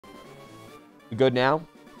We good now?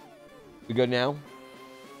 We good now?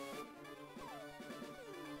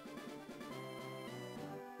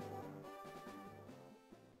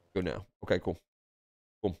 Good now. Okay, cool.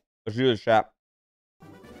 Cool. Let's do this, chat.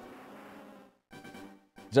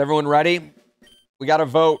 Is everyone ready? We got to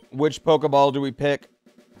vote. Which Pokeball do we pick?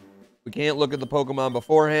 We can't look at the Pokemon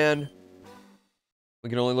beforehand. We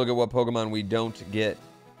can only look at what Pokemon we don't get.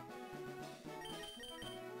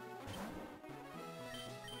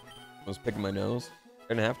 I was picking my nose. I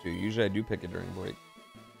didn't have to. Usually I do pick it during break.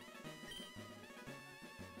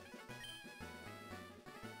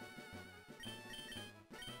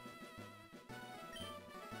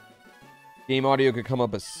 Game audio could come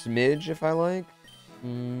up a smidge if I like.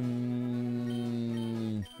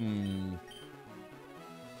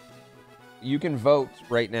 You can vote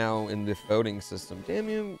right now in the voting system. Damn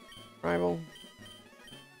you, rival.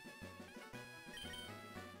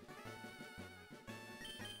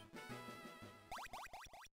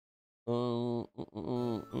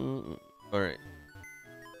 Alright.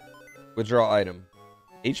 Withdraw item.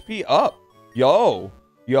 HP up. Yo.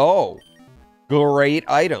 Yo. Great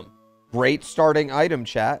item. Great starting item,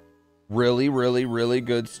 chat. Really, really, really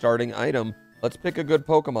good starting item. Let's pick a good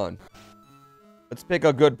Pokemon. Let's pick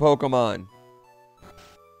a good Pokemon.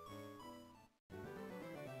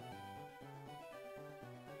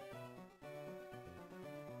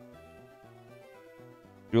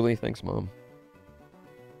 Julie, thanks, Mom.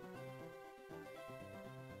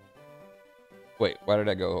 Wait, why did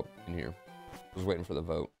I go in here? I was waiting for the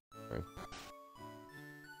vote. Sorry.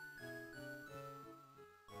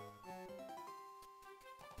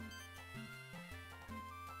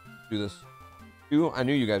 Do this. Two? I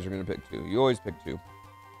knew you guys were going to pick two. You always pick two.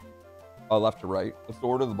 Oh, left to right. What's the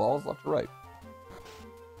order of the balls? Left to right.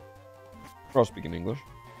 We're all speaking English.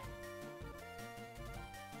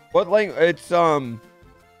 What language? It's,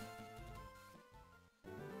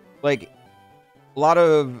 like, a lot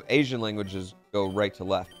of Asian languages go right to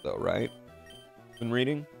left, though, right? Been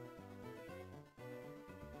reading?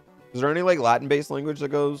 Is there any, like, Latin-based language that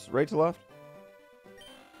goes right to left?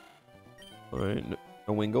 All right.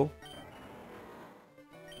 No wingle.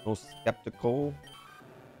 No skeptical.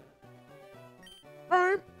 All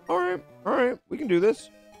right. All right. All right. We can do this.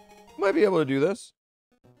 Might be able to do this.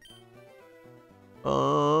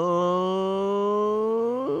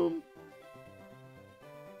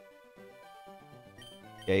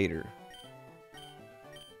 Gator.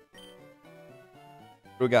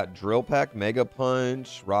 We got Drill Peck, Mega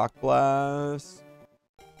Punch, Rock Blast.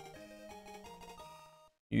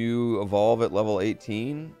 You evolve at level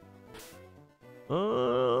 18.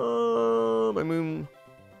 I mean,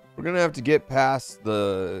 we're gonna have to get past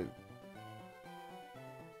the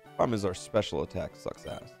problem is our special attack sucks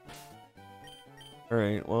ass. All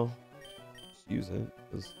right, well, just use it.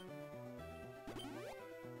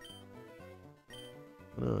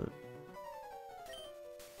 Why not?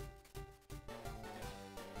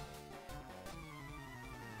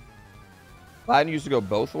 Latin used to go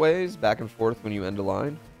both ways, back and forth when you end a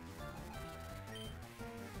line.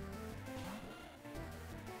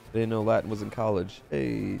 I didn't know Latin was in college.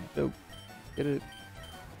 Hey, dope. Get it?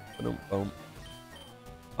 Boom.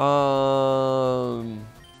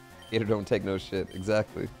 Gator don't take no shit.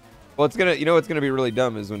 Exactly. Well, it's gonna. You know what's gonna be really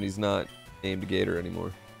dumb is when he's not named Gator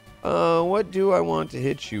anymore. What do I want to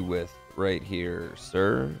hit you with right here,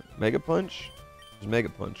 sir? Mega Punch? There's Mega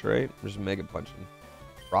Punch, right? There's Mega Punching.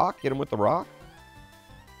 Rock? Hit him with the rock?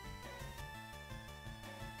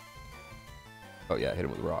 Oh, yeah, hit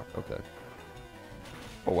him with the rock. Okay.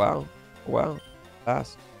 Oh, wow. Oh, wow.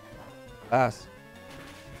 Fast. Fast.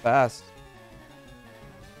 Fast.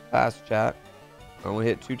 Fast, chat. I only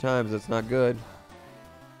hit 2 times. That's not good.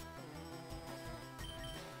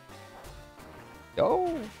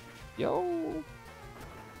 Yo. Yo.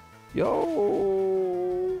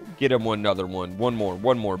 Yo. Get him another one. One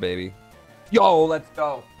more, baby. Yo, let's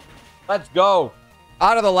go. Let's go.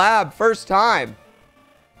 Out of the lab. First time.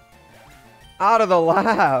 Out of the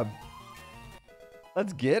lab.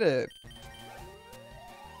 Let's get it.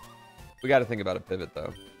 We got to think about a pivot,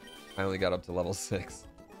 though. I only got up to level 6.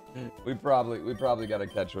 We probably got to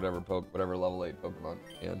catch whatever level 8 Pokemon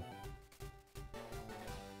can.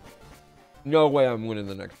 No way I'm winning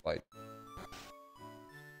the next fight.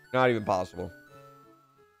 Not even possible.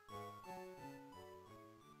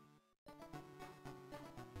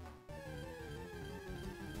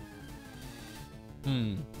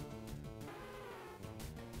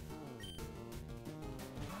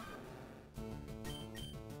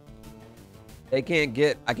 I can't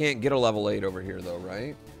get a level 8 over here though,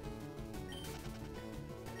 right?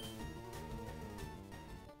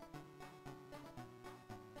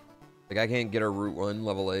 Like, I can't get her Route 1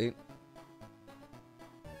 level 8.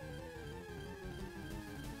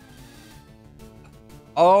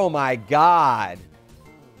 Oh my god.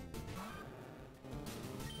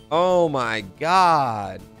 Oh my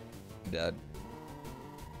god. I'm dead.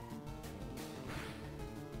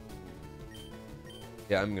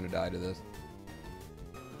 Yeah, I'm gonna die to this.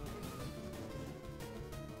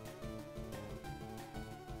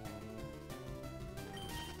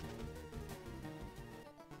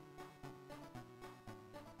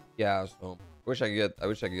 Yeah, so I wish I could get the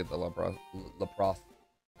Lapras.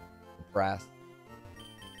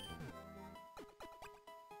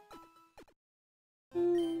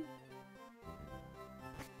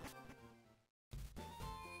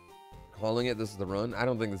 Calling it, this is the run? I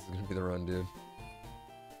don't think this is gonna be the run, dude.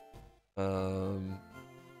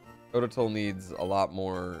 Tototol needs a lot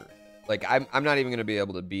more. Like, I'm not even gonna be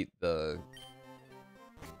able to beat the.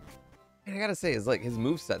 And I gotta say, his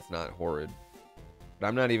moveset's not horrid. But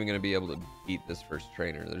I'm not even gonna be able to beat this first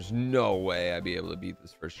trainer. There's no way I'd be able to beat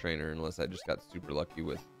this first trainer unless I just got super lucky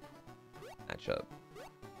with matchup.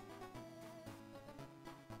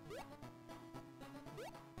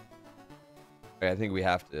 Okay, I think we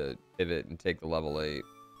have to pivot and take the level 8.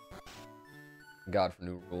 God for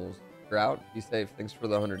new rules. You're out. Be safe. Thanks for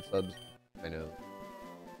the 100 subs. I know.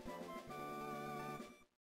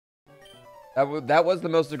 That was the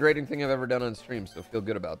most degrading thing I've ever done on stream, so feel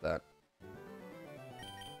good about that.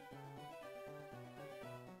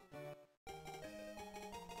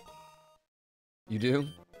 You do?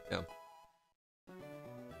 Yeah.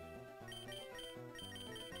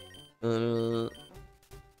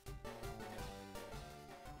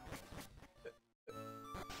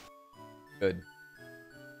 Good.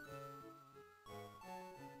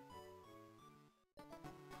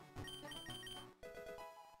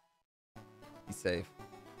 Be safe.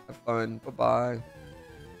 Have fun. Bye-bye.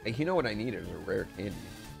 Hey, you know what I need is a rare candy.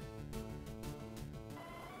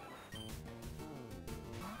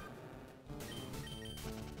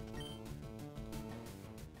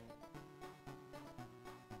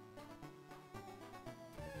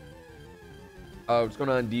 What's going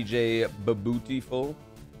on, DJ Babootiful?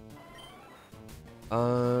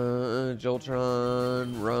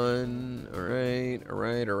 Joltron, run. All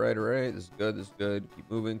right. This is good.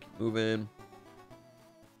 Keep moving.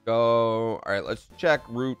 Go. All right, let's check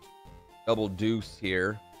Route Double Deuce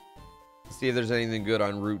here. Let's see if there's anything good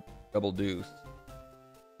on Route Double Deuce.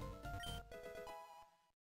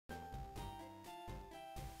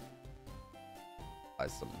 Buy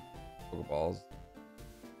some Pokeballs.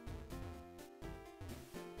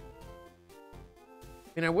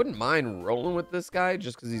 I mean, I wouldn't mind rolling with this guy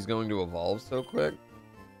just because he's going to evolve so quick.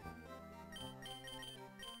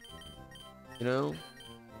 You know?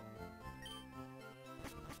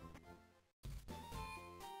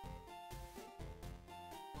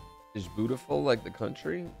 Is beautiful like the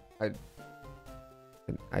country? I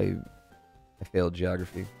failed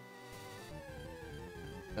geography.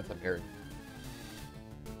 That's American.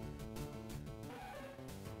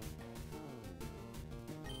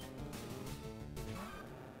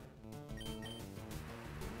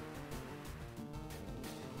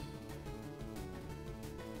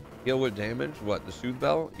 Heal with damage? What, the Soothe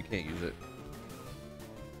Bell? You can't use it.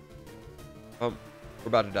 We're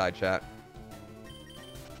about to die, chat.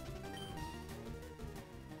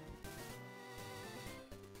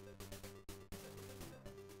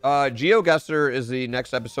 GeoGuessr is the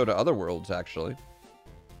next episode of Otherworlds, actually.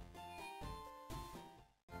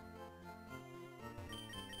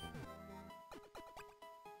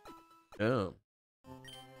 Yeah.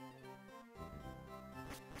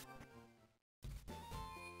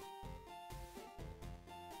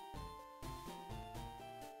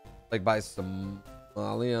 Like by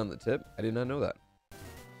Somali on the tip? I did not know that.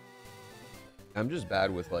 I'm just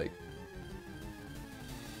bad with like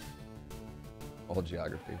all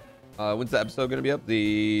geography. When's the episode gonna be up?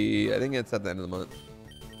 I think it's at the end of the month.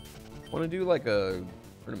 I want to do like a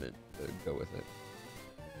tournament to go with it.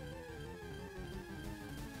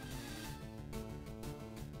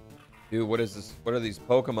 Dude, what is this? What are these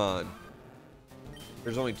Pokemon?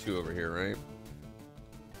 There's only 2 over here, right?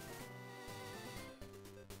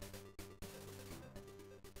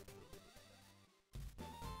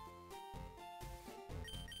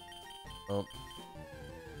 Oh.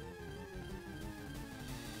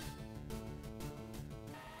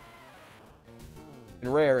 In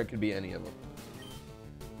rare, it could be any of them.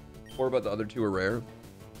 Or about the other 2 are rare. I'm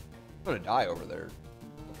gonna die over there.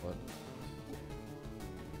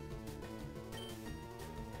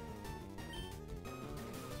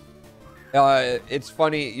 It's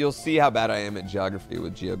funny. You'll see how bad I am at geography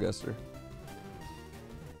with GeoGuessr.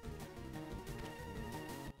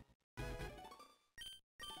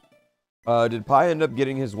 Did Pi end up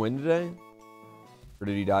getting his win today? Or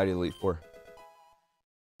did he die to Elite Four?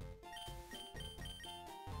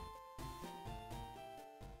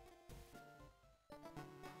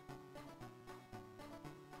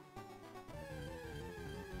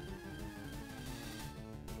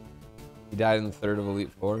 He died in the third of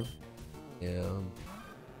Elite Four. Yeah.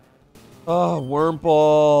 Oh,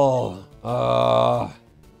 Wurmple.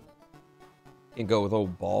 Can't go with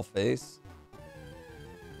old ball face.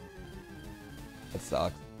 That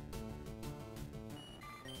sucks.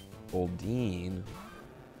 Old Dean.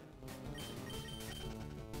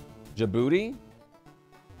 Djibouti?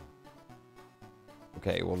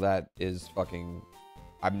 Okay, well that is fucking...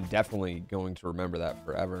 I'm definitely going to remember that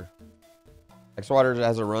forever. X-Water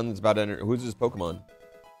has a run that's about to enter... Who's his Pokemon?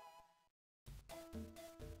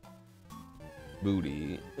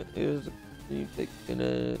 Booty. Is you taking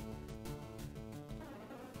it?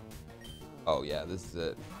 Oh yeah, this is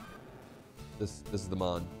it. This is the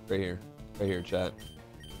Mon. Right here. Right here, chat.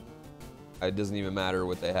 It doesn't even matter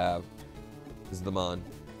what they have. This is the Mon.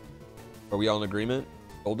 Are we all in agreement?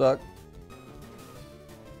 Golduck?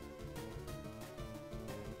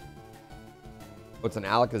 What's an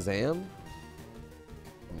Alakazam?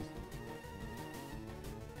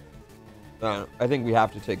 I think we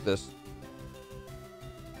have to take this.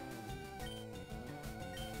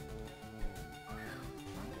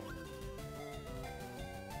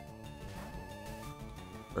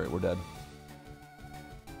 All right, we're dead.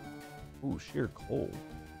 Ooh, sheer cold.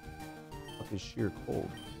 What is sheer cold?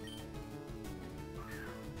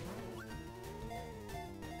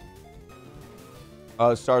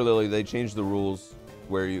 Star Lily, they changed the rules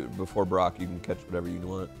where you before Brock you can catch whatever you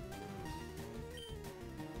want.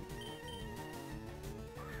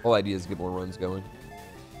 Whole idea is to get more runs going.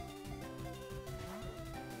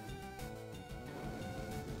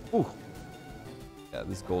 Ooh. Yeah,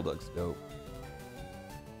 this Golduck's dope.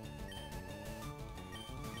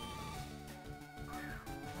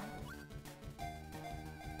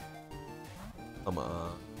 Come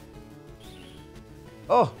on.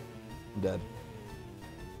 Oh, I'm dead.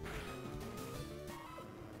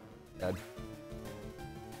 Dead.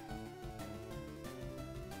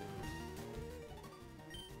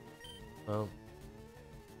 Oh.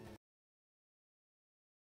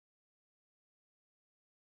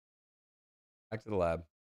 Back to the lab.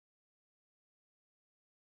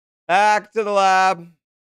 Back to the lab.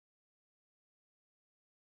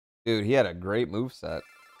 Dude, he had a great moveset.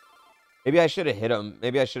 Maybe I should have hit him.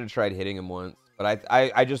 Maybe I should have tried hitting him once. But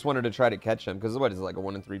I just wanted to try to catch him. Because what is it, like a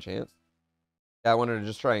 1 in 3 chance? Yeah, I wanted to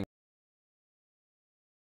just try and...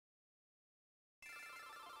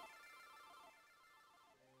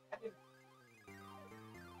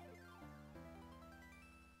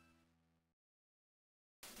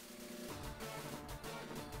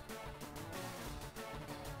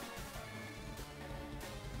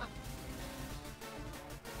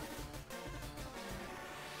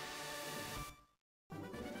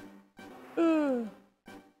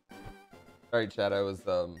 Sorry, Chad. I was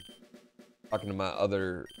talking to my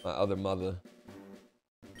other mother.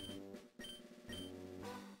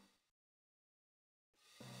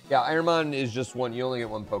 Yeah, Ironmon is just one. You only get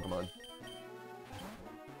one Pokemon.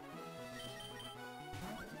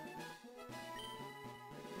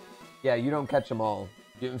 Yeah, you don't catch them all.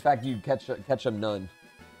 In fact, you catch them none.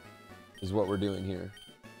 Is what we're doing here.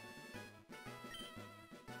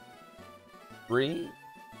 3?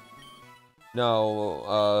 No,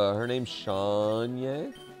 her name's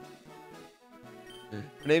Shanye. Her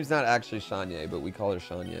name's not actually Shanye, but we call her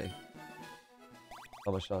Shanye.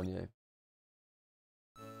 I'm a Shanye.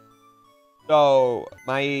 So,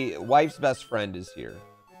 my wife's best friend is here.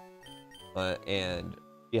 And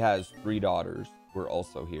she has 3 daughters who are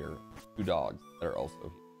also here. 2 dogs that are also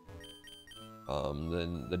here.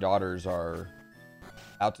 Then the daughters are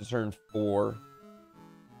out to turn 4.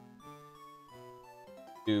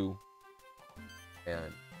 2.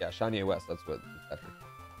 And yeah, Shania West, that's what that's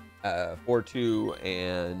her. 4, 2,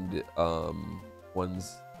 and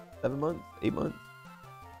one's 7 months, 8 months.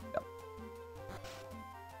 Yep.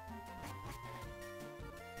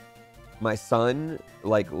 My son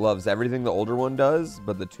like loves everything the older one does,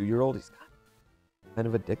 but the 2-year-old, he's kind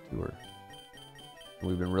of a dick to her. And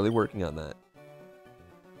we've been really working on that.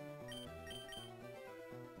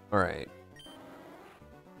 All right.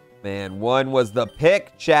 Man, 1 was the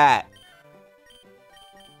pick, chat.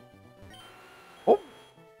 Oh,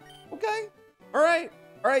 okay. All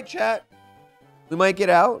right, chat. We might get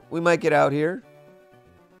out. We might get out here.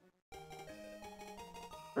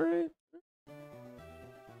 All right.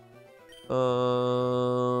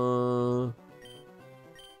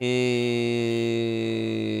 King.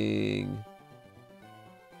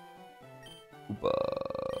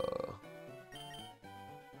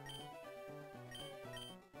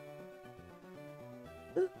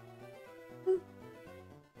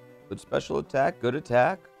 Good special attack, good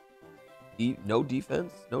attack. No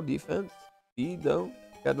defense, no defense. Speed though,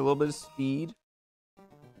 got a little bit of speed.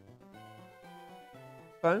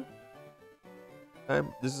 Okay. Okay.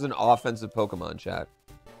 This is an offensive Pokemon, chat.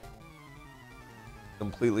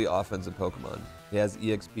 Completely offensive Pokemon. He has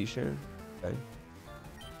EXP share. Okay.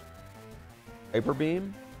 Hyper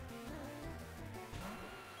Beam.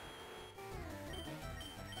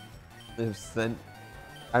 If sent.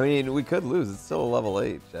 I mean, we could lose. It's still a level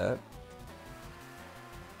 8, chat.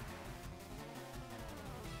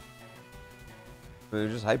 I mean,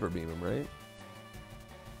 we just Hyper Beam him, right?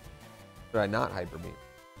 Should I not Hyper Beam?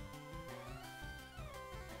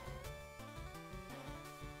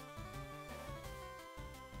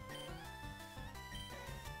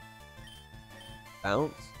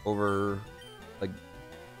 Bounce over, like,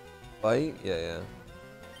 fight? Yeah.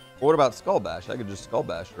 But what about Skull Bash? I could just Skull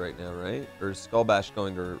Bash right now, right? Or is Skull Bash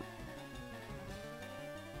going to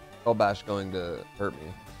hurt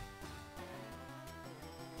me?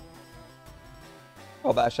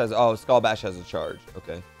 Skull Bash has a charge.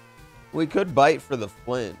 Okay. We could bite for the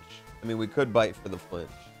flinch. I mean, we could bite for the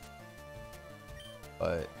flinch.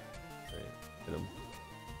 But, right, hit him.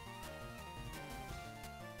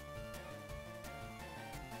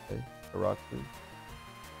 Okay, a rock food.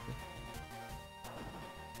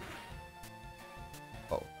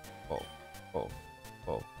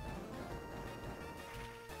 Oh.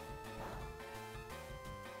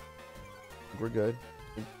 We're good.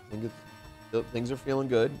 Things are feeling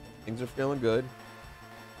good. Things are feeling good.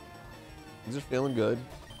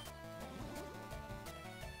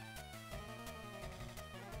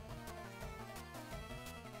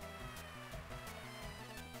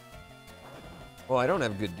 Well, I don't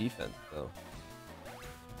have good defense, though.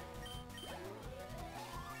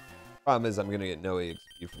 Problem is, I'm going to get no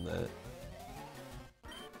EXP from that.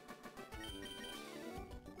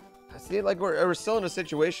 I see, like, we're still in a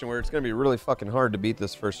situation where it's going to be really fucking hard to beat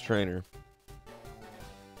this first trainer.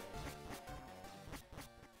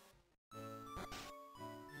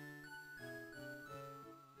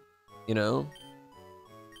 You know?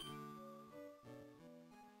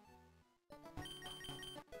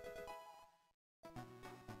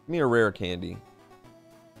 Give me a rare candy.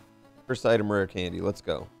 First item, rare candy. Let's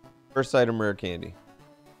go. First item, rare candy.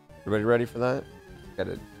 Everybody ready for that?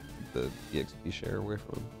 Gotta keep the EXP share away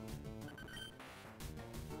from him.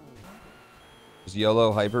 Just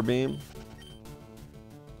YOLO Hyper Beam.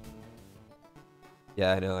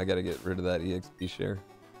 Yeah, I know. I gotta get rid of that EXP share.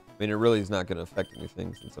 I mean, it really is not gonna affect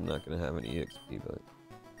anything since I'm not gonna have any EXP, but...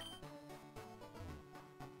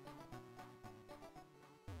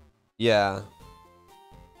 Yeah.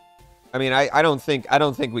 I mean, I don't think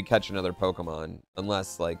we catch another Pokemon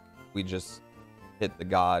unless, like, we just hit the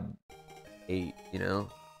God 8, you know?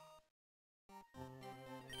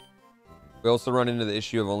 We also run into the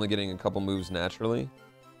issue of only getting a couple moves naturally.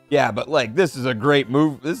 Yeah, but, like, this is a great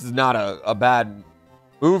move. This is not a bad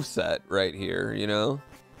move set right here, you know?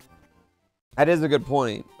 That is a good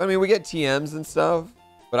point. I mean, we get TMs and stuff,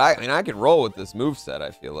 but I mean, I can roll with this move set,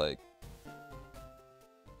 I feel like.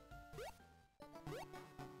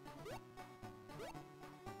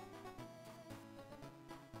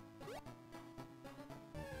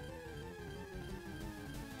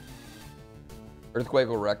 Earthquake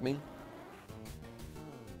will wreck me.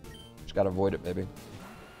 Just gotta avoid it, baby.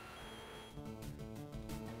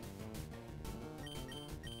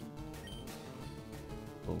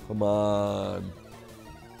 Oh, come on.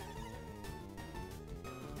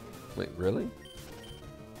 Wait, really?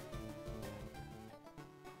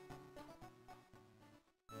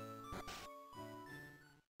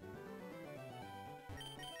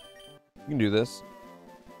 You can do this.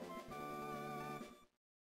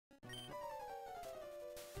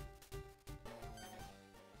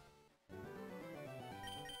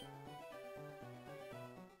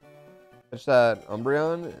 Catch that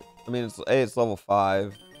Umbreon. I mean, it's level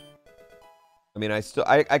 5. I mean, I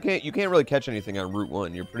can't. You can't really catch anything on Route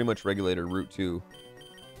 1. You're pretty much regulated Route 2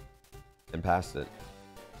 and past it.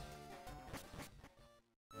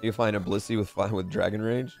 You find a Blissey with Dragon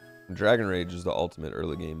Rage. And Dragon Rage is the ultimate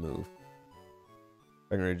early game move.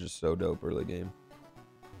 Dragon Rage is so dope early game.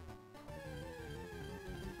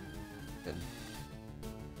 And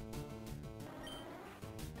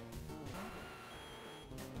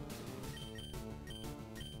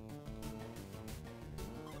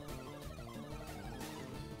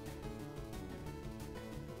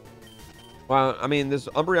well, I mean, this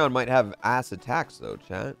Umbreon might have ass attacks though,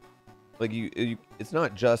 chat. Like it's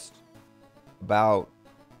not just about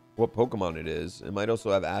what Pokemon it is. It might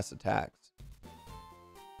also have ass attacks.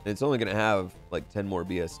 And it's only gonna have like 10 more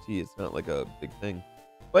BST. It's not like a big thing.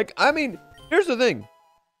 Like, I mean, here's the thing.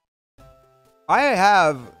 I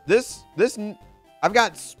have I've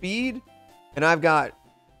got speed and I've got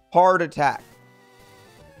hard attack.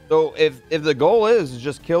 So if the goal is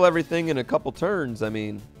just kill everything in a couple turns, I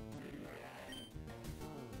mean,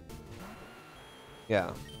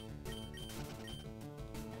 yeah.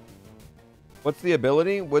 What's the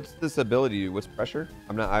ability? What's this ability? What's pressure?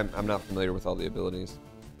 I'm not familiar with all the abilities.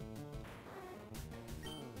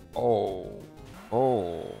 Oh.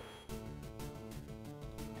 Oh.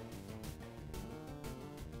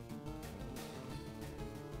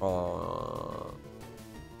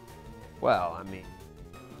 Well, you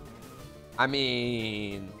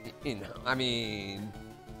know, I mean,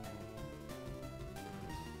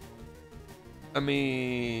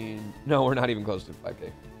 no, we're not even close to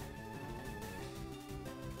 5K.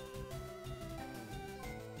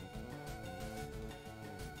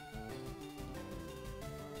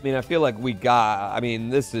 I mean, I feel like we got, I mean,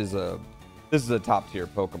 this is a top tier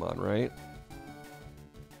Pokemon, right?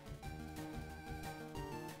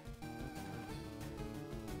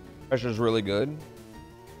 Pressure's really good.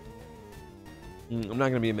 I'm not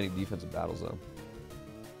going to be in many defensive battles, though.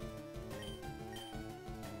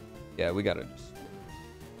 Yeah, we got to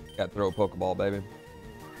throw a Pokeball, baby.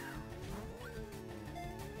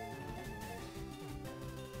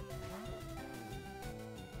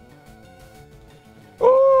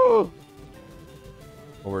 Oh!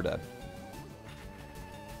 Oh, we're dead.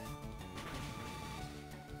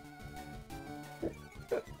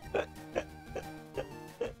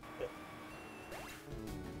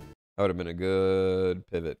 That would have been a good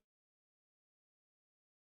pivot.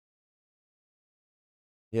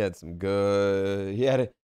 He had some good. He had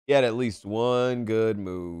at least one good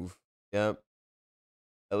move. Yep.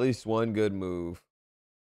 At least one good move.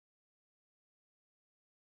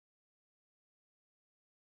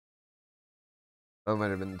 I might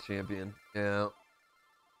have been the champion. Yeah.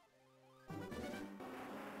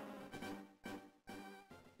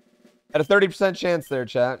 Had a 30% chance there,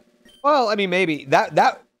 chat. Well, I mean, maybe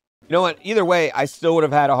that you know what? Either way, I still would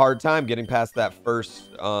have had a hard time getting past that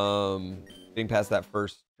first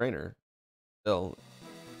trainer. Still,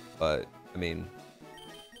 but I mean,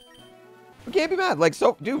 we can't be mad. Like,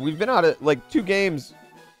 so, dude, we've been out of like two games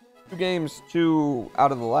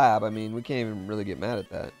out of the lab. I mean, we can't even really get mad at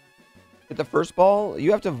that. Hit the first ball.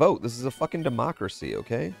 You have to vote. This is a fucking democracy,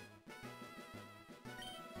 okay?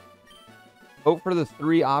 Vote for the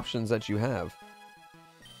 3 options that you have.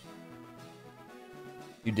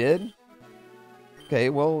 You did?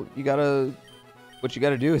 Okay, well, what you gotta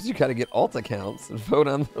do is you gotta get alt accounts and vote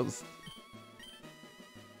on those.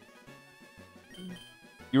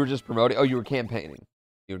 You were just promoting. Oh, you were campaigning.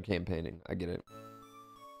 You were campaigning. I get it.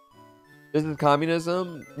 This is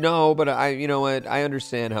communism? No, but you know what? I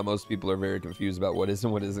understand how most people are very confused about what is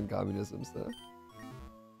and what isn't communism stuff.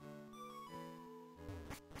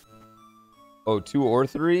 Oh, 2 or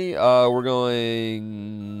 3? We're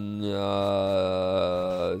going,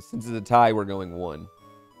 since it's a tie, we're going 1.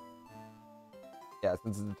 Yeah,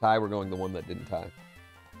 since it's a tie, we're going the one that didn't tie.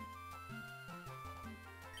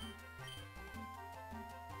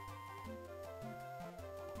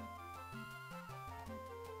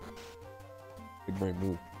 Big brain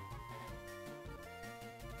move.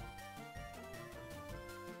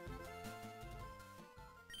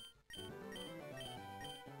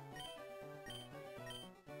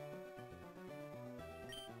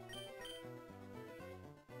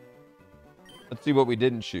 Let's see what we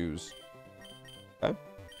didn't choose. Okay.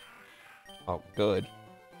 Oh, good.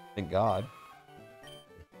 Thank God.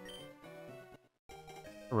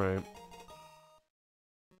 All right.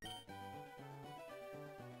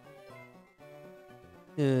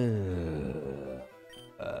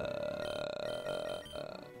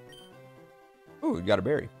 Oh, we got a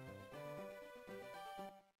berry.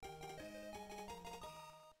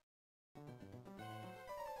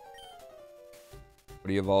 But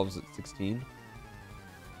he evolves at 16.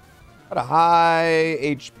 Got a high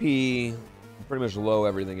HP, pretty much low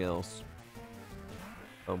everything else.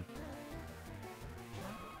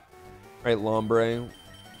 Right, Lombre.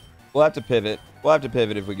 We'll have to pivot. We'll have to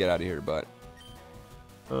pivot if we get out of here, but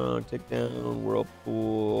take down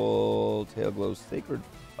Whirlpool, Tail Glow, Sacred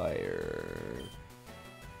Fire.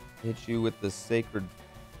 Hit you with the Sacred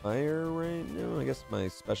Fire right now. I guess my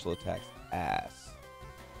special attack's ass.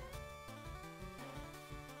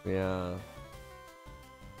 Yeah.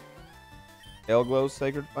 Tail Glow,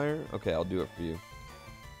 Sacred Fire? Okay, I'll do it for you.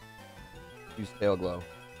 Use Tail Glow.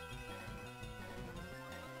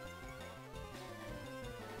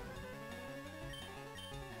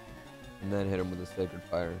 And then hit him with a Sacred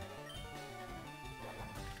Fire.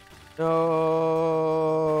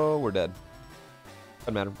 No. we're dead.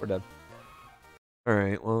 Doesn't matter. We're dead. All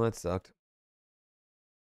right. Well, that sucked.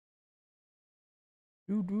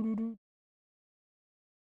 Can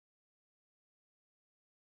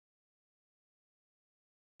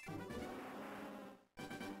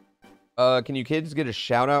you kids get a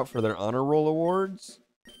shout out for their honor roll awards?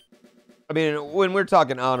 I mean, when we're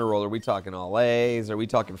talking honor roll, are we talking all A's? Are we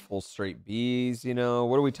talking full straight B's? You know,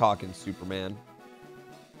 what are we talking, Superman?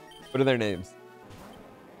 What are their names?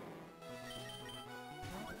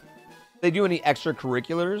 They do any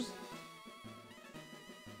extracurriculars?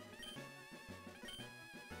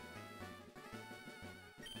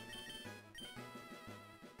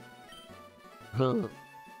 Don't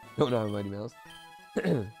know, Mighty Mouse.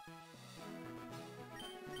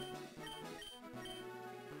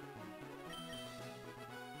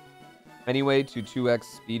 Anyway, to 2x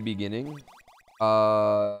speed beginning.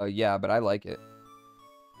 Yeah, but I like it.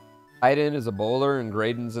 Titan is a bowler and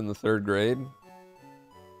Graydon's in the 3rd grade.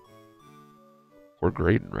 We're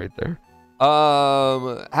Graydon right there.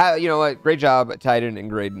 You know what? Great job, Titan and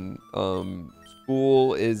Graydon.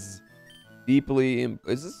 School is deeply.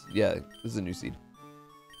 Is this? Yeah, this is a new seed.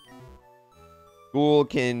 School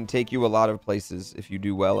can take you a lot of places if you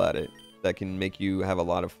do well at it. That can make you have a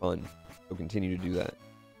lot of fun. So continue to do that.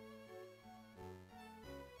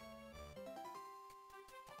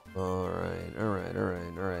 All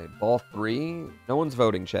right. Ball 3. No one's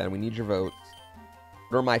voting, Chad. We need your votes.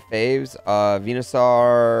 What are my faves?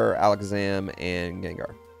 Venusaur, Alakazam, and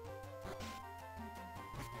Gengar.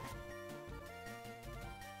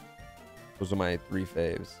 Those are my 3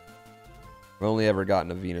 faves. I've only ever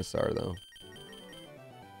gotten a Venusaur, though.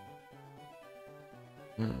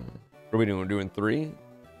 What are we doing? We're doing 3?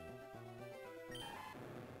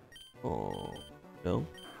 Oh, no?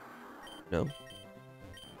 No?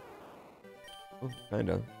 Oh,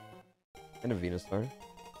 kinda. Kind of Venusaur.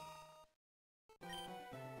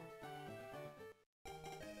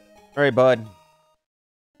 Alright, bud.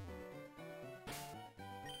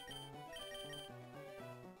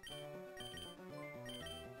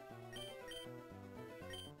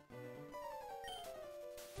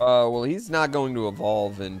 Well, he's not going to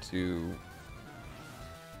evolve into,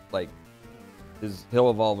 like, he'll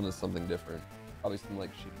evolve into something different. Probably some, like,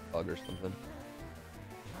 sheep bug or something.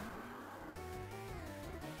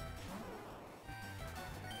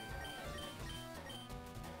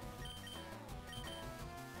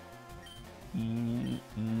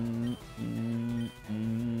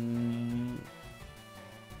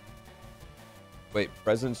 Wait,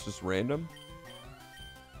 present's just random?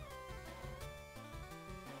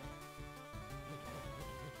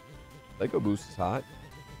 Psycho Boost is hot.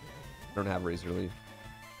 I don't have Razor Leaf.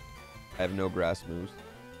 I have no grass moves.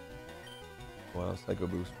 Wow, Psycho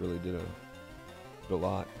Boost really did a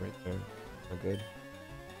lot right there. Not good.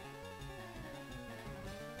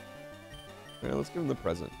 Alright, let's give him the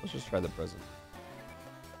present. Let's just try the present.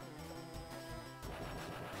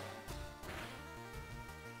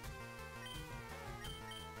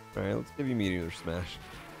 Alright, let's give you Meteor Smash.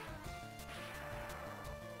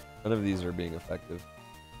 None of these are being effective.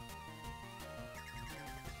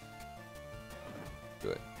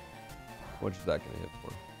 Good. How much is that going to hit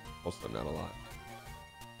for? Also not a lot.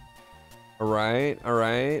 Alright.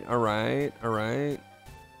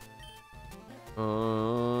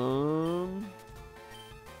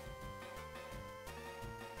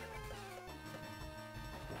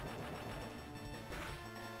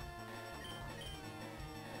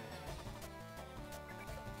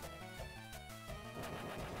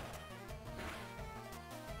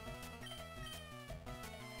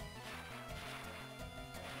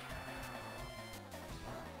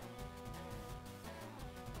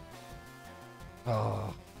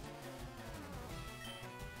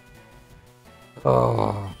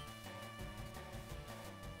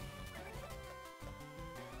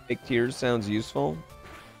 Fake Tears sounds useful.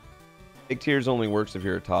 Fake Tears only works if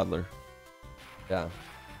you're a toddler. Yeah.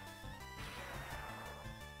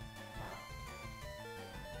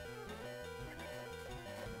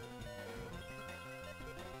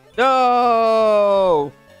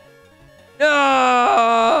 No! No!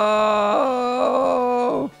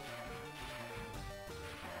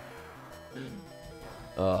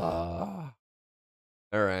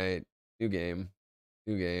 All right. New game.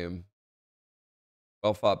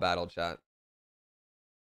 Well fought battle, chat.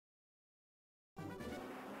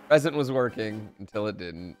 Present was working until it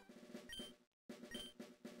didn't.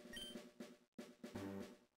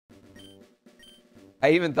 I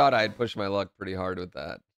even thought I'd push my luck pretty hard with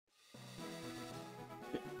that.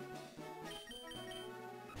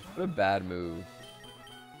 What a bad move.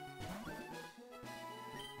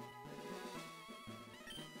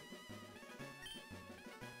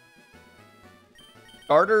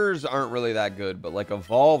 starters aren't really that good, but like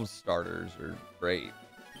evolved starters are great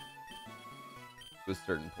to a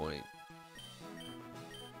certain point.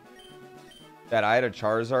 That I had a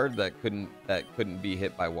Charizard that couldn't be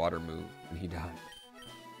hit by water move, and he died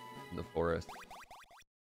in the forest.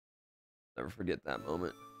 Never forget that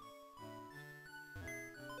moment.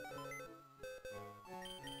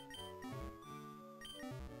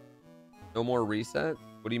 No more reset?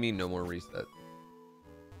 What do you mean no more reset?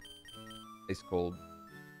 Ice cold.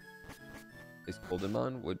 Ice cold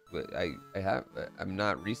Imon? What I'm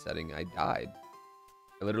not resetting. I died.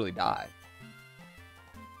 I literally died.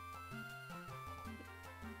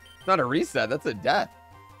 It's not a reset, that's a death.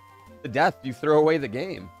 The death, you throw away the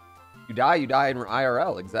game. You die in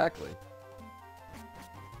IRL, exactly.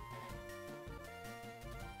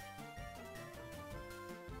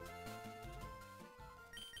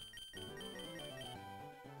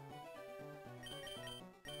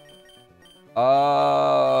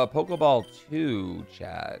 Pokeball 2,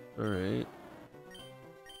 chat. Alright.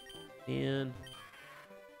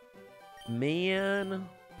 Man.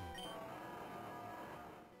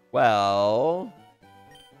 Well.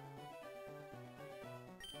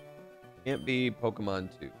 Can't be Pokemon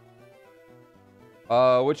 2.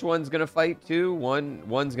 Which one's gonna fight 2?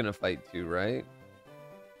 One's gonna fight 2, right?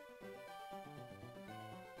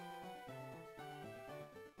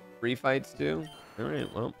 Three fights 2?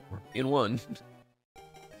 Alright, well, in one.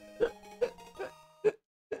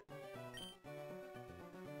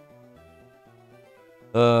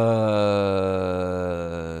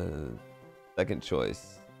 Second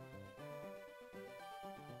choice.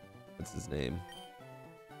 What's his name?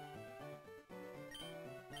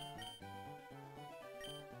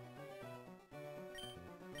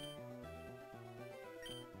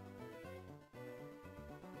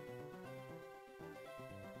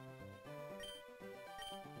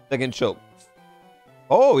 Second choke.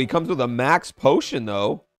 Oh, he comes with a max potion,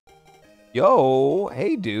 though. Yo,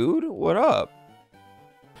 hey, dude. What up?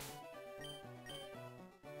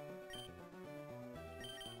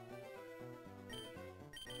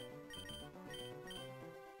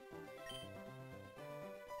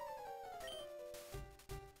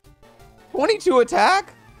 .22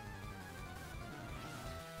 attack?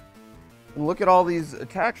 And look at all these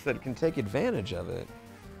attacks that can take advantage of it.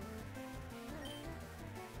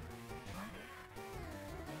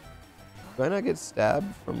 Do I not get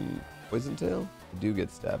stabbed from Poison Tail? I do get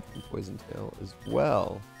stabbed from Poison Tail as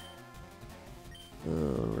well.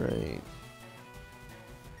 Alright.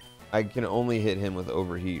 I can only hit him with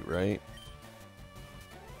Overheat, right?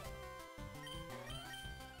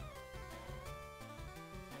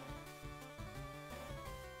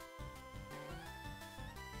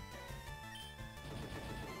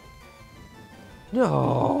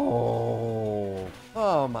 No!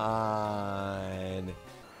 Come on!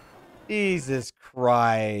 Jesus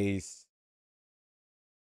Christ.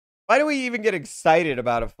 Why do we even get excited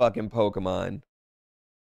about a fucking Pokemon?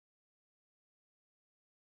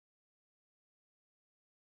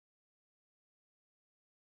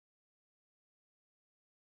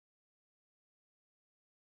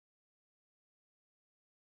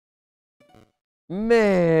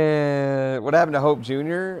 Man, what happened to Hope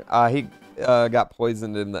Jr.? He got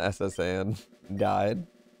poisoned in the SSN and died.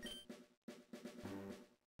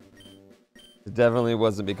 It definitely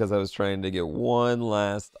wasn't because I was trying to get one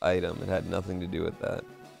last item. It had nothing to do with that.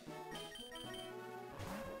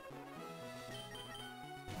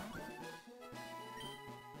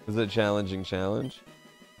 Was it a challenging challenge?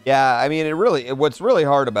 Yeah, I mean, what's really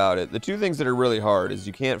hard about it, the two things that are really hard is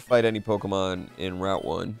you can't fight any Pokemon in Route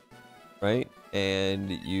 1, right?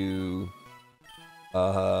 And you,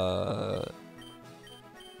 the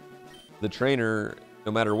trainer,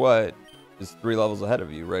 no matter what, is 3 levels ahead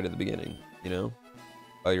of you right at the beginning, you know?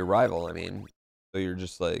 Your rival, I mean. So you're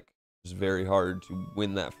just like, it's very hard to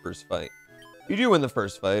win that first fight. You do win the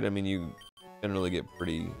first fight, I mean, you generally get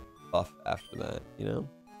pretty buff after that, you know?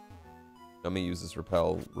 I'm gonna use this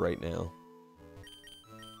repel right now.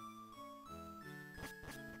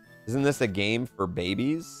 Isn't this a game for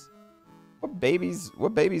babies? What babies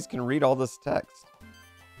can read all this text?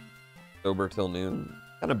 Sober till noon.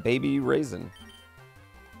 What kind of baby you raising?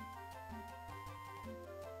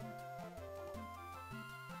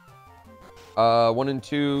 One and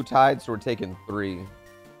two tied, so we're taking 3.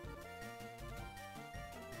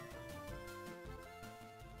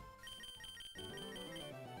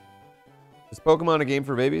 Is Pokemon a game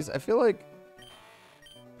for babies? I feel like,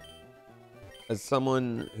 as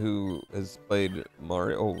someone who has played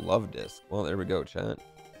Mario... Oh, Love Disc. Well, there we go, chat.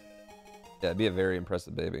 Yeah, it'd be a very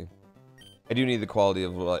impressive baby. I do need the quality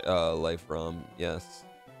of life ROM, yes.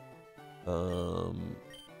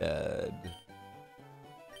 Dead.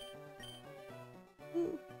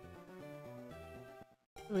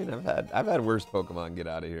 I mean, I've had worse Pokemon get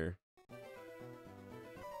out of here.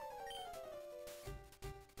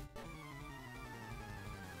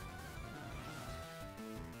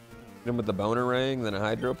 Hit him with the boner ring, then a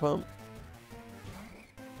hydro pump.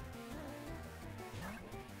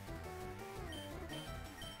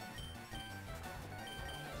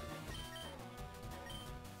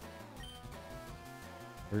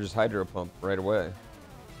 Or just hydro pump right away.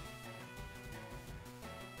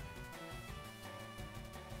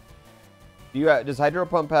 Does hydro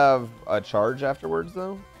pump have a charge afterwards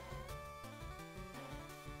though?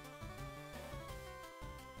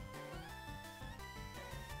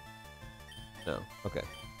 No. Okay.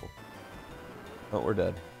 Cool. Oh, we're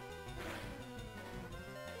dead.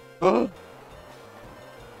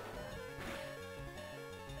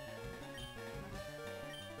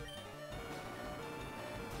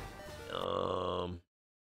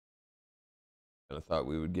 I thought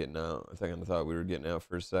we would get out. I think I thought we were getting out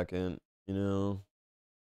for a second. You know.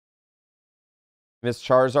 Miss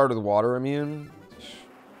Charizard with water immune.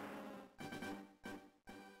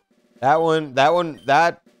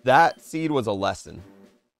 That seed was a lesson.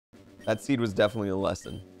 That seed was definitely a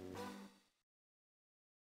lesson.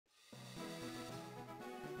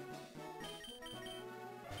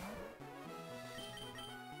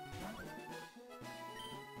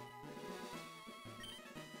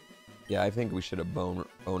 Yeah, I think we should have boner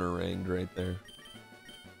ranged right there.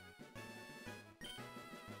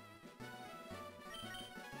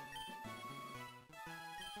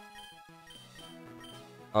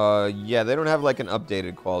 Yeah, they don't have like an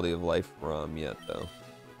updated quality of life ROM yet, though.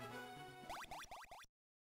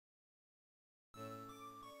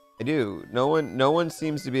 I do. No one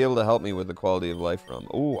seems to be able to help me with the quality of life ROM.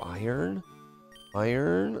 Oh, iron,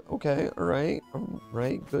 iron. Okay, all right,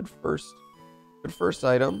 Good first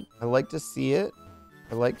item. I like to see it.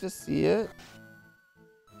 I like to see it.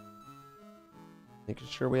 Making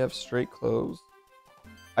sure we have straight clothes.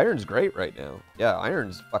 Iron's great right now. Yeah,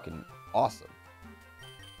 iron's fucking awesome.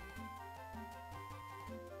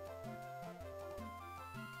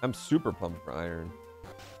 I'm super pumped for iron.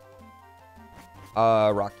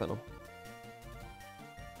 Rock tunnel.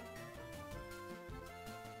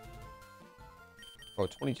 Oh,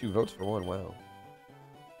 22 votes for one. Wow.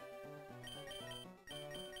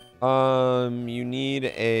 You need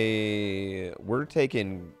a... We're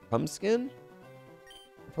taking Cumskin?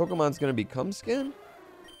 Pokemon's gonna be Cumskin?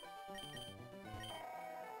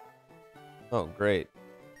 Oh, great.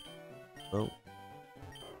 Oh.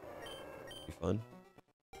 Be fun.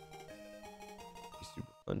 Be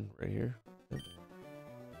super fun right here. Yep.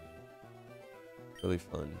 Really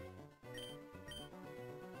fun.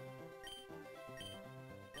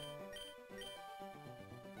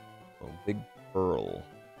 Oh, big pearl.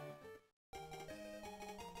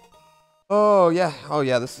 Oh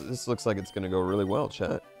yeah, this looks like it's gonna go really well,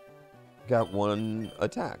 chat. Got one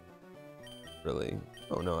attack. Really?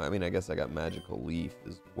 Oh no, I mean I guess I got magical leaf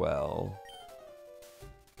as well.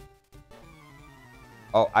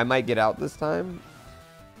 Oh, I might get out this time.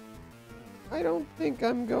 I don't think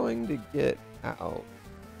I'm going to get out.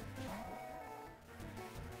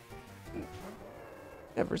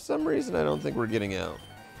 Yeah, for some reason I don't think we're getting out.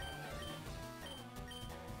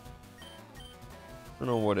 I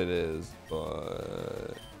don't know what it is,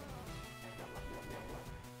 but...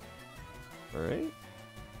 Alright.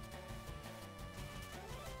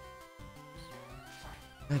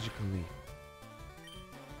 Magical leaf.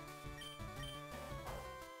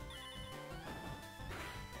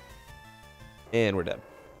 And we're dead.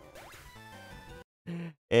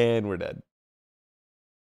 And we're dead.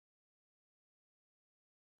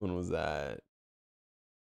 When was that?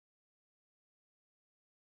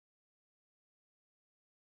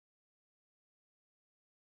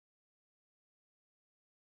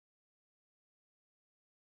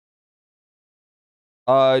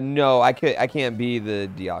 No, I can't be the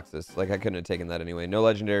Deoxys. Like I couldn't have taken that anyway. No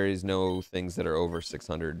legendaries, no things that are over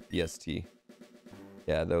 600 BST.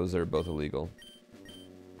 Yeah, those are both illegal.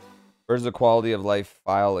 Where's the quality of life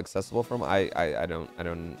file accessible from? I'm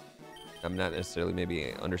not necessarily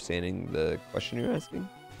maybe understanding the question you're asking.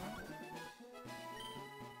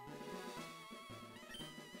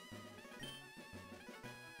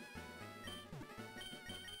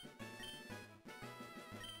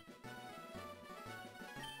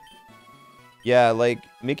 Yeah, like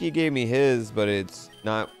Mickey gave me his, but it's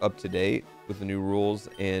not up to date with the new rules,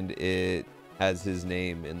 and it has his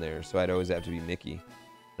name in there, so I'd always have to be Mickey.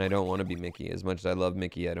 And I don't want to be Mickey. As much as I love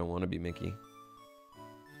Mickey, I don't want to be Mickey.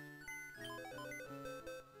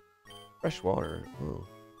 Fresh water. Oh.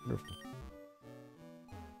 Wonderful.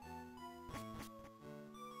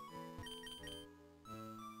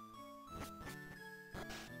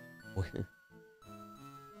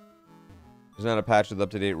 There's not a patch with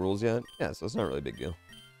up-to-date rules yet? Yeah, so it's not really a big deal.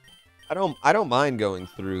 I don't mind going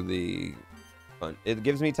through the fun. It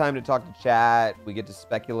gives me time to talk to chat. We get to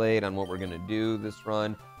speculate on what we're gonna do this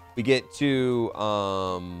run. We get to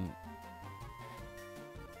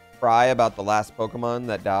cry about the last Pokemon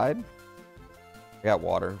that died. I got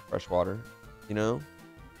water, fresh water, you know?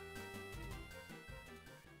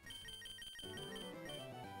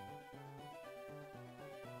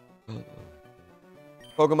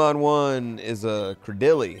 Pokemon 1 is a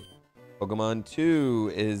Credilli. Pokemon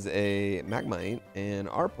 2 is a Magmite. And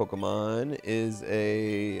our Pokemon is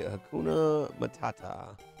a Hakuna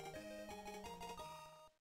Matata.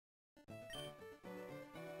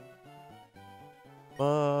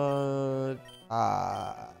 Oh,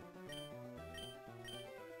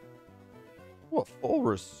 a full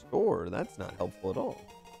restore. That's not helpful at all.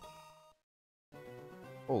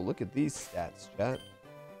 Oh, look at these stats, chat.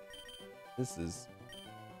 This is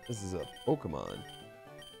a Pokemon.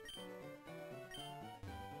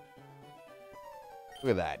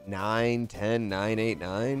 Look at that. 9, 10, 9, 8,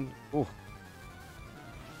 9. Ooh.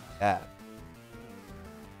 Yeah.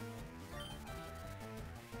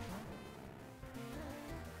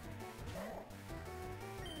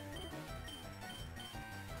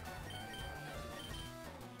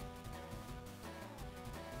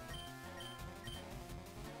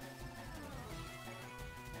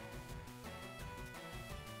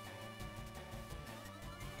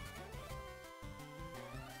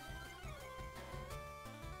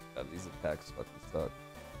 God, these attacks fucking suck.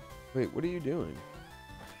 Wait, what are you doing?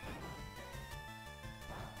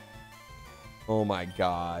 Oh my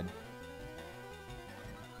god.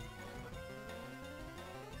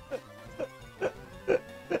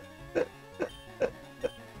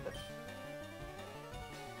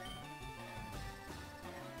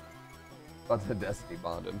 About to Destiny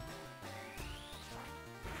bond him.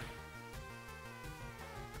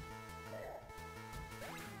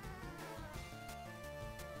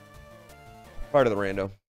 Part of the rando.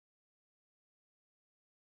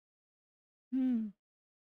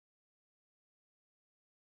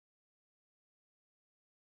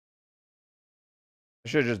 I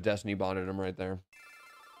should have just Destiny bonded him right there.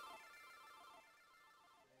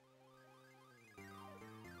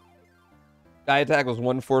 Die attack was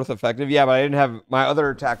 1/4 effective. Yeah, but I didn't have... My other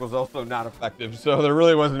attack was also not effective, so there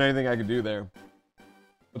really wasn't anything I could do there.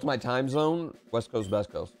 What's my time zone? West Coast, Best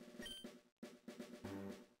Coast.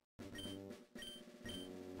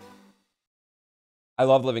 I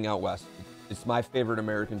love living out west. It's my favorite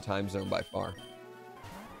American time zone by far.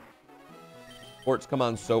 Sports come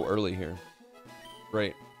on so early here.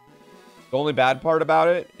 Great. The only bad part about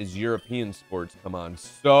it is European sports come on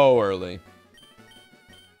so early.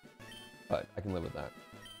 But I can live with that.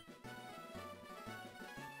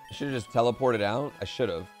 I should have just teleported out. I should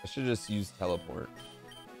have. I should have just used teleport.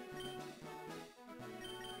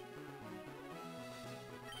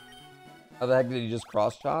 How the heck did he just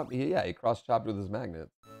cross-chop? Yeah, he cross-chopped with his magnet.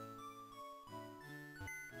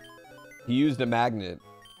 He used a magnet.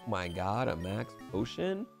 Oh my god, a max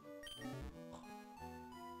potion?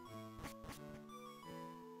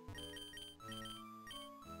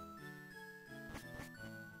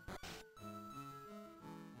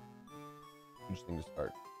 Interesting to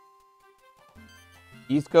start.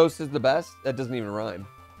 East Coast is the best? That doesn't even rhyme.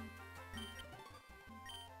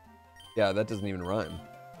 Yeah, that doesn't even rhyme.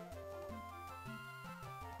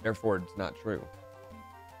 Therefore, it's not true.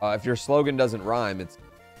 If your slogan doesn't rhyme, it's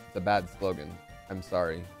a bad slogan. I'm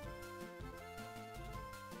sorry.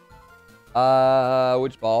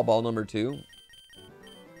 Which ball? Ball number 2?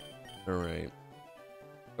 Alright.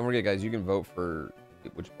 Don't forget, guys, you can vote for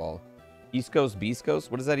which ball. East Coast, Beast Coast?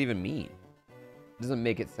 What does that even mean? It doesn't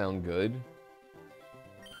make it sound good.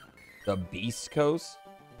 The Beast Coast?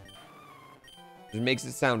 It makes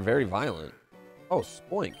it sound very violent. Oh,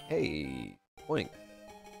 Spoink. Hey, Spoink.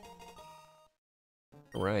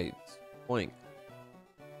 Right. Point.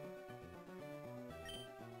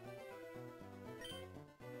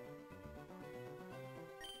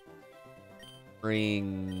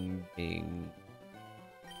 Ring.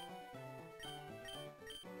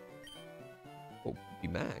 Oh, be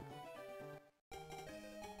mag.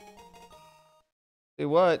 Say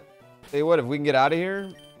what? Say what? If we can get out of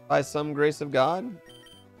here by some grace of God,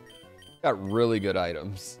 got really good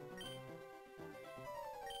items.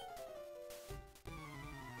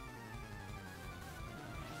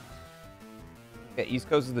 Yeah, East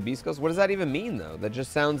Coast is the Beast Coast. What does that even mean, though? That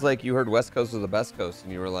just sounds like you heard West Coast was the best coast,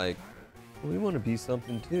 and you were like, We want to be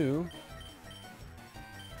something too.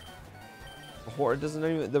 It doesn't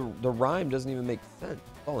even the rhyme doesn't even make sense.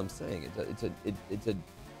 That's all I'm saying. It's a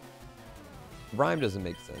rhyme doesn't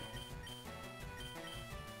make sense.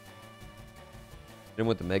 Then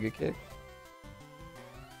with the mega kick.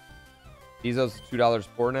 Bezos $2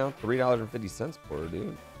 poor now, $3.50 poor,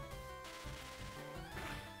 dude.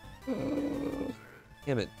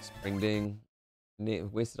 Damn it, Springding.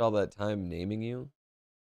 Wasted all that time naming you.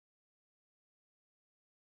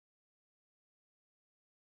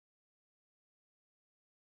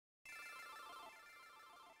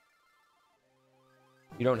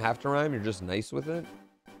 You don't have to rhyme, you're just nice with it?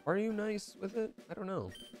 Are you nice with it? I don't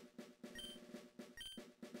know.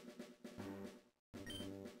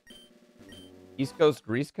 East Coast,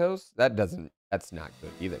 Grease Coast? That's not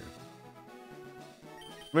good either.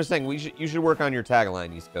 I'm just saying you should work on your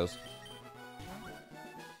tagline, East Coast.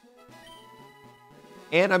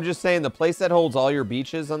 And I'm just saying the place that holds all your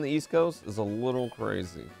beaches on the East Coast is a little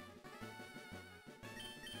crazy.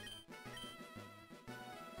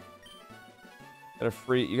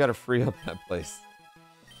 You gotta free up that place.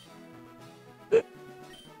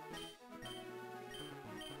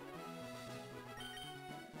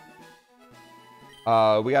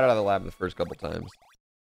 We got out of the lab the first couple times.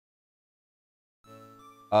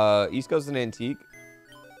 East Coast and Antique.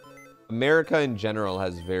 America in general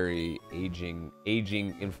has very aging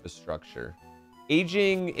infrastructure.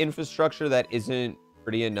 Aging infrastructure that isn't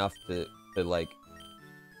pretty enough to like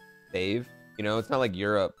save. You know, it's not like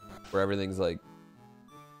Europe where everything's like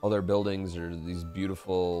all their buildings are these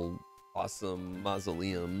beautiful, awesome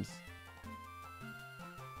mausoleums.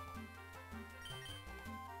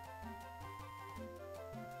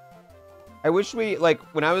 I wish we like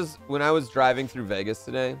when I was driving through Vegas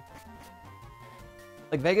today.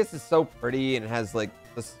 Like Vegas is so pretty and it has like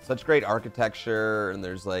such great architecture and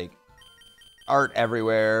there's like art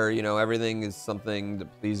everywhere. You know, everything is something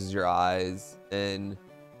that pleases your eyes. And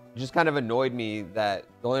it just kind of annoyed me that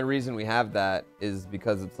the only reason we have that is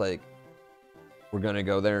because it's like we're gonna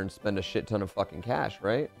go there and spend a shit ton of fucking cash,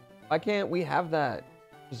 right? Why can't we have that?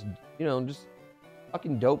 Just, you know, just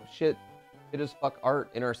fucking dope shit as fuck art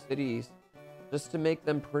in our cities just to make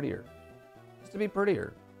them prettier. Just to be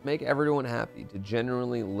prettier. Make everyone happy, to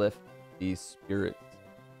genuinely lift the spirits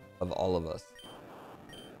of all of us.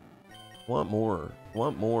 Want more.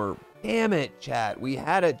 Want more. Damn it, chat. We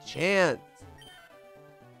had a chance.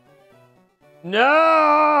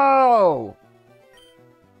 No!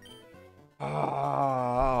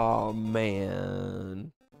 Oh,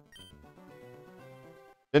 man.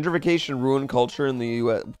 Gentrification ruined culture in the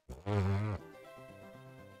U.S.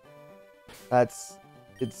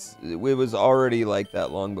 It was already like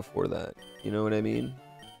that long before that. You know what I mean?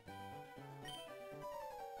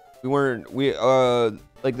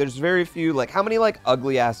 Like there's very few, like how many like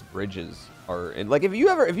ugly ass bridges are in, like if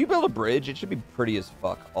you build a bridge, it should be pretty as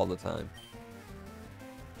fuck all the time.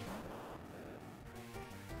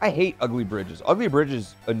 I hate ugly bridges. Ugly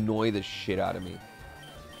bridges annoy the shit out of me.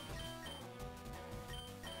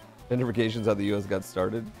 Gentrification's how the U.S. got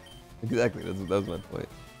started. Exactly, that was my point.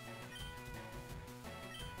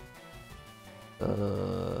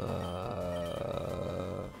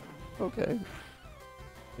 Okay.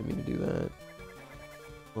 Didn't mean to do that.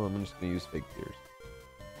 Well, I'm just gonna use fake tears.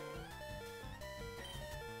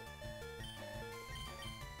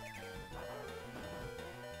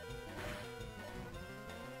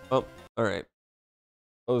 Oh, alright.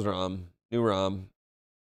 Close ROM. New ROM.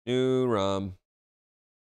 New ROM.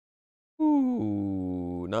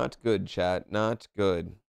 Ooh, not good, chat. Not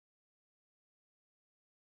good.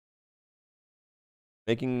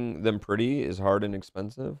 Making them pretty is hard and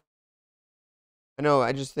expensive. I know,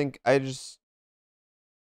 I don't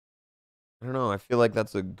know, I feel like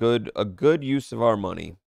that's a good use of our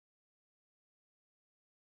money.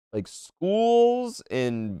 Like schools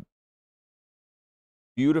and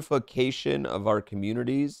beautification of our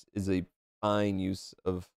communities is a fine use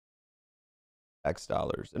of tax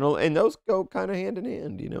dollars. And those go kind of hand in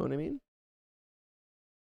hand, you know what I mean?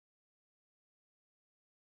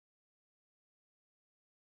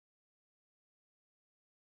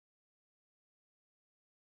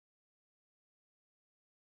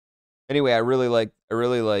 Anyway, I really like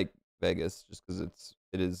Vegas just because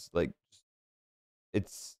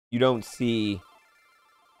you don't see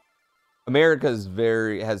America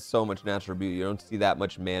has so much natural beauty. You don't see that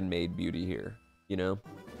much man-made beauty here, you know?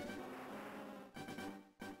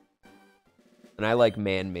 And I like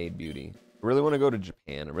man-made beauty. I really want to go to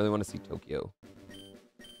Japan. I really want to see Tokyo.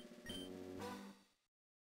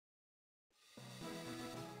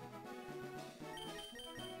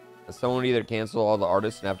 someone would either cancel all the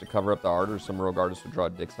artists and have to cover up the art, or some rogue artists would draw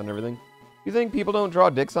dicks on everything. You think people don't draw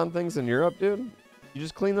dicks on things in Europe, dude? You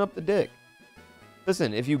just clean up the dick.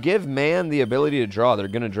 Listen, if you give man the ability to draw, they're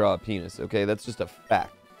gonna draw a penis, okay? That's just a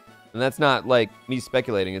fact. And that's not like me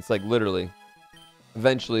speculating. It's like literally,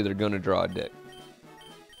 eventually they're gonna draw a dick.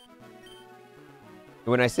 And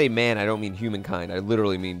when I say man, I don't mean humankind. I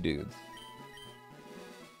literally mean dudes.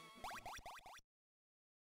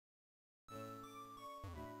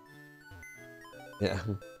 Yeah.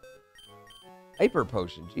 Hyper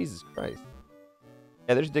potion. Jesus Christ.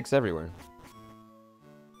 Yeah, there's dicks everywhere.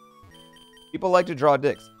 People like to draw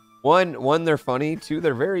dicks. One, they're funny. Two,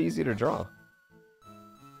 they're very easy to draw.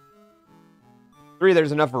 Three,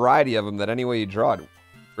 there's enough variety of them that any way you draw it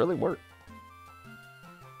really works.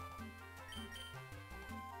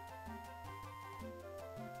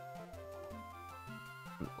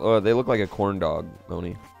 Oh, they look like a corn dog,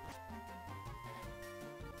 Moni.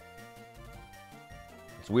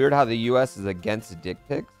 It's weird how the U.S. is against dick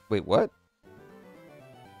pics. Wait, what?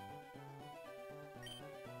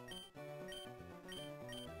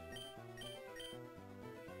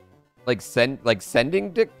 Like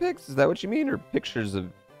sending dick pics? Is that what you mean? Or pictures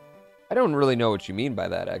of... I don't really know what you mean by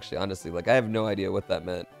that, actually, honestly. Like, I have no idea what that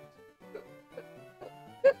meant.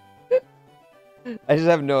 I just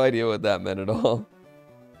have no idea what that meant at all.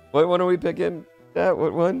 What one are we picking? Yeah,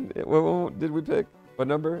 what one? What one did we pick? What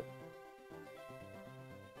number?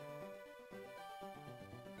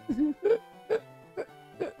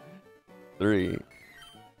 Three.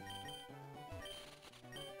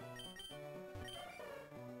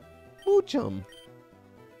 Moochum.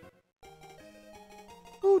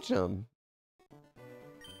 Moochum.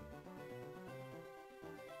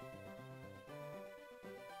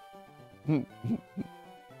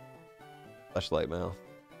 Flashlight mouth.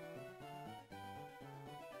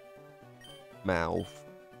 Mouth.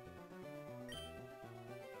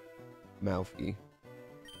 Mouthy.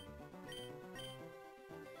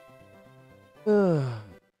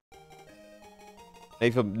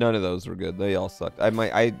 Nathan, none of those were good. They all sucked.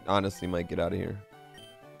 I honestly might get out of here.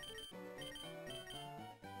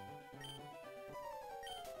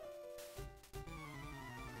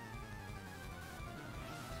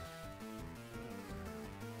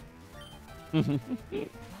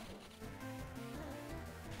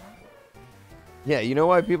 Yeah, you know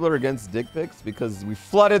why people are against dick pics? Because we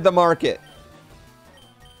flooded the market.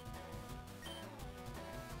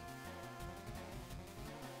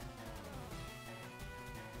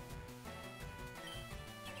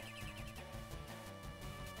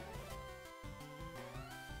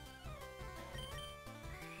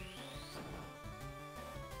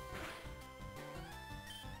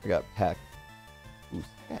 I got packed. Ooh,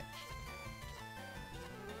 sketch.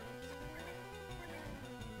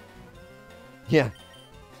 Yeah.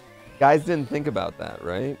 Guys didn't think about that,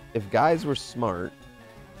 right? If guys were smart,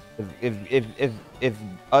 if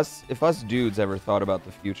us dudes ever thought about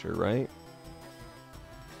the future, right?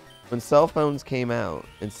 When cell phones came out,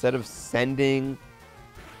 instead of sending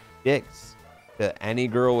dicks to any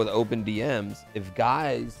girl with open DMs, if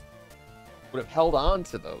guys would have held on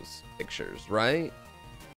to those pictures, right?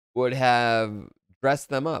 Would have dressed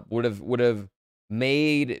them up, would have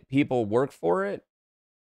made people work for it,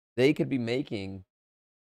 they could be making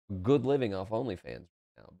a good living off OnlyFans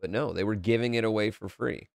now. But no, they were giving it away for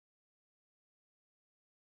free.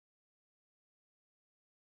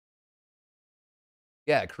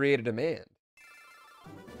 Yeah, create a demand.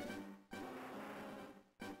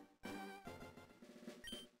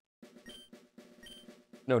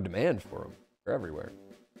 No demand for them. They're everywhere.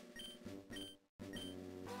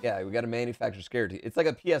 Yeah, we got to manufacture scarcity. It's like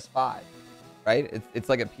a PS5, right? It's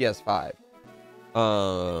like a PS5.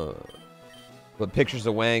 But pictures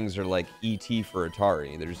of Wangs are like ET for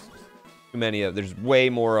Atari. There's too many of. There's way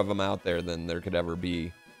more of them out there than there could ever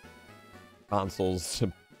be consoles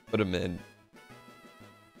to put them in.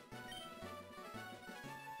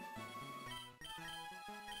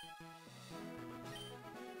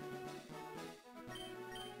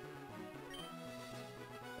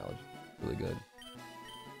 Really good.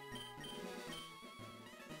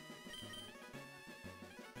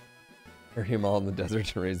 Bury them all in the desert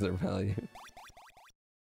to raise their value.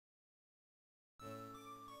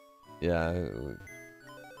 Yeah.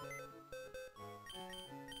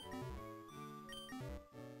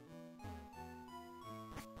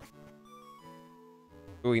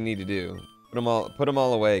 What we need to do? Put them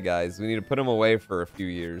all away, guys. We need to put them away for a few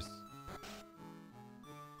years.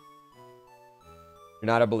 You're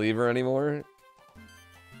not a believer anymore?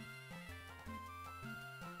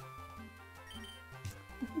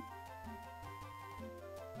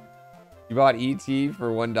 You bought E.T. for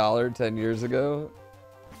 $1 10 years ago?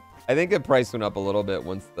 I think the price went up a little bit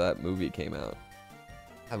once that movie came out.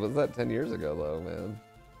 How was that 10 years ago, though, man?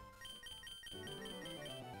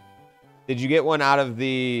 Did you get one out of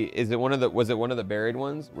the... Is it one of the... Was it one of the buried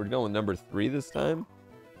ones? We're going number 3 this time?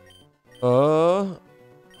 Uh...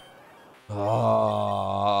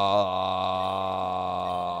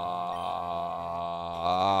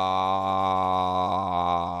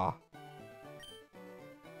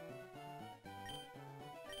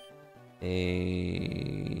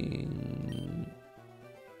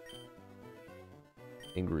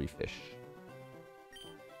 Angry fish.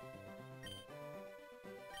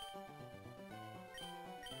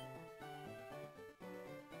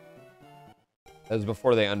 That was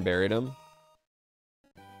before they unburied him.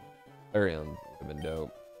 Bury him would have been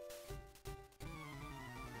dope.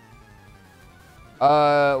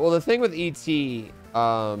 Well, the thing with E.T.,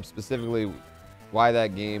 specifically, why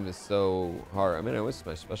that game is so hard. I mean, I wish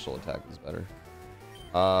my special attack was better.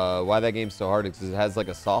 Why that game's so hard is because it has like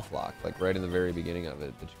a soft lock, like right in the very beginning of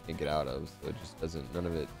it that you can't get out of. So it just doesn't,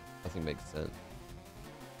 nothing makes sense.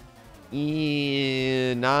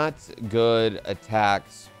 Not good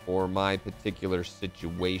attacks for my particular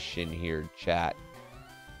situation here, chat.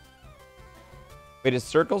 Wait, is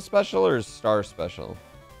circle special or is star special?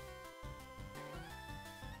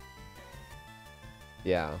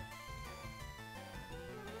 Yeah.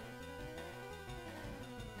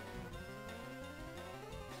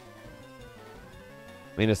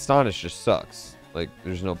 I mean, Astonish just sucks. Like,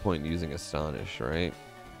 there's no point in using Astonish, right?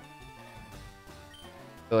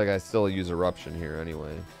 I feel like I still use Eruption here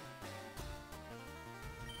anyway.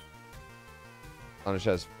 Astonish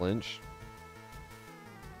has Flinch.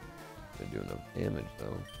 They do enough damage,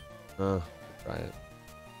 though. Try it.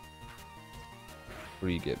 What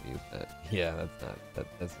do you get me with that? Yeah, that's not...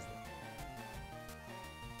 That's...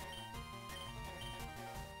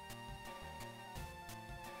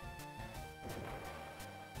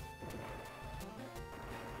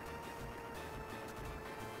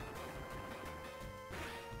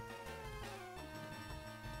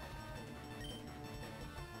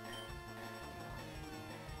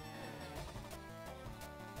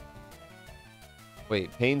 Wait,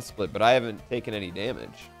 pain split, but I haven't taken any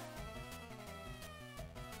damage.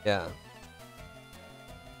 Yeah.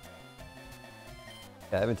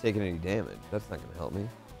 I haven't taken any damage. That's not going to help me.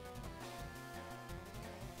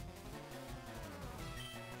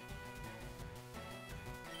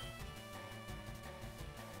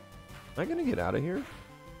 Am I going to get out of here?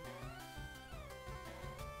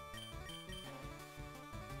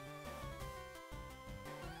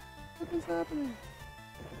 What is happening?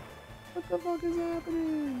 What the fuck is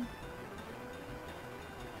happening?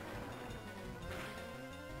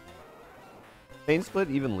 Pain split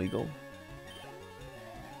even legal?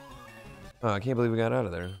 Oh, I can't believe we got out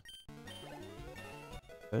of there.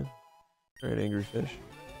 Okay. Alright, angry fish.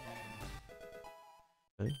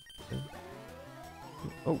 Okay. Okay.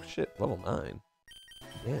 Oh shit, level 9.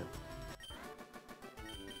 Damn.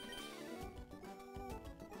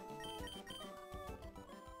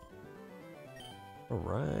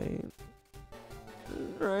 Alright.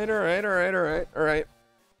 Alright.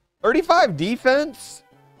 35 defense?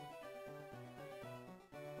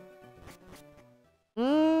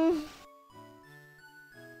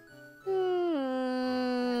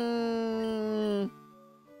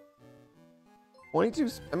 22.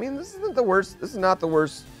 I mean, this isn't the worst. This is not the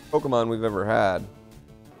worst Pokemon we've ever had.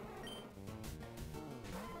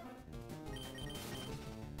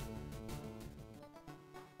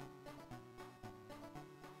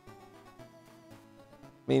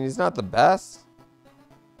 I mean, he's not the best.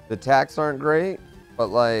 The attacks aren't great, but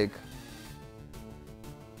like...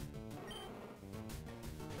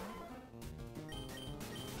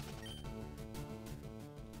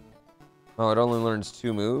 Oh, it only learns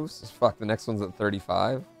 2 moves? Fuck, the next one's at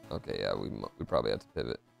 35? Okay, yeah, we probably have to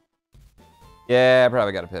pivot. Yeah, I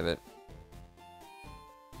probably got to pivot.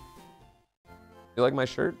 You like my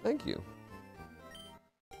shirt? Thank you.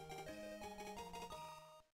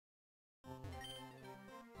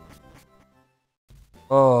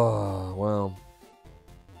 Oh, well.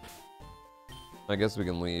 I guess we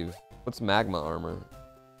can leave. What's magma armor?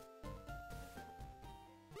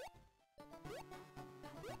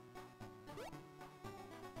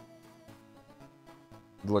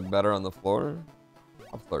 Look better on the floor?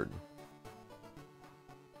 I'm flirting.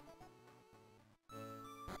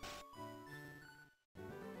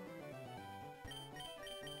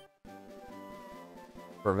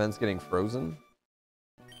 Prevents getting frozen?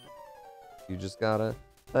 You just gotta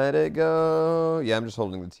let it go. Yeah, I'm just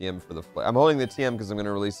holding the TM for the... I'm holding the TM because I'm going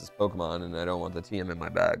to release this Pokemon, and I don't want the TM in my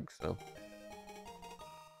bag, so...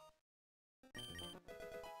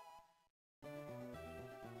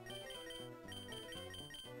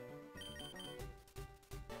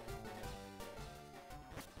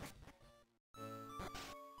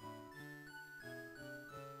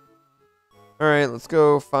 All right, let's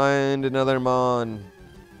go find another Mon.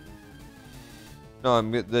 No,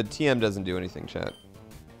 the TM doesn't do anything, chat.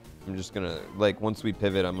 I'm just gonna, like, once we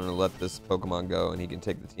pivot, I'm gonna let this Pokemon go and he can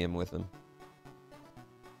take the TM with him.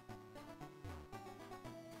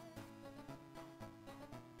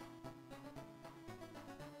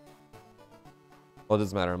 Well, it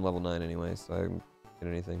doesn't matter. I'm level 9 anyway, so I don't get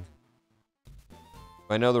anything. Do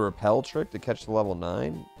I know the repel trick to catch the level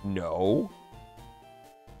 9? No.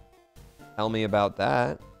 Tell me about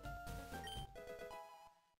that.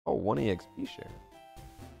 Oh, 1 EXP share.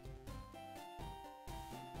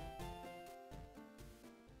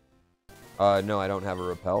 No, I don't have a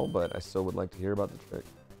repel, but I still would like to hear about the trick.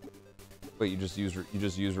 Wait, you just use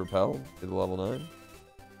repel to the level 9?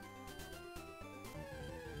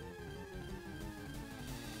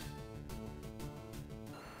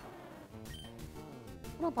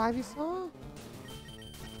 What up, Ivysaw?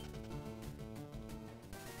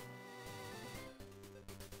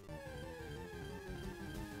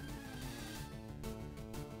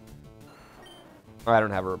 Oh, I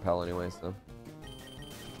don't have a repel anyway, so.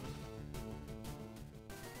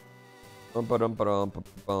 I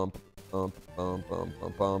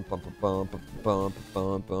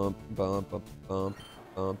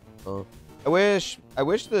wish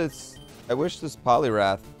this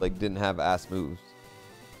Poliwrath like didn't have ass moves.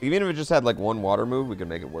 Even if it just had like one water move, we could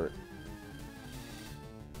make it work.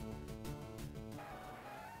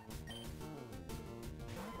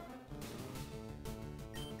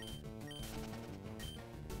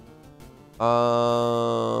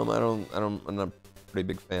 I'm not a pretty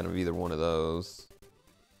big fan of either one of those.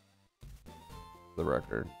 For the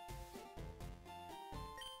record.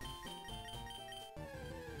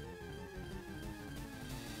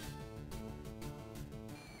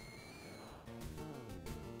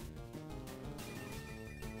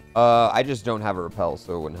 I just don't have a repel,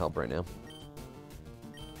 so it wouldn't help right now.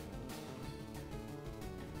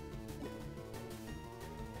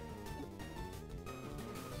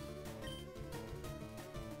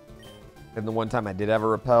 And the one time I did have a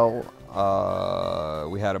repel,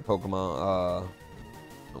 we had a Pokemon,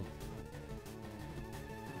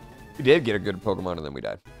 we did get a good Pokemon and then we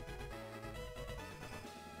died.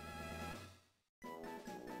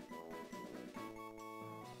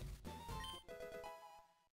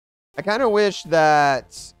 I kind of wish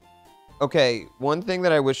that, okay, one thing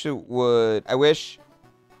that I wish it would, I wish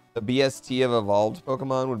the BST of evolved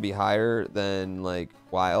Pokemon would be higher than like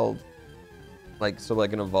wild. Like, so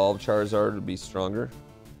like an evolved Charizard would be stronger.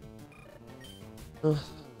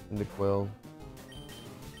 Cyndaquil.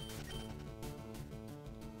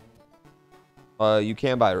 You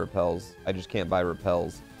can buy repels. I just can't buy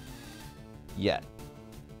repels yet.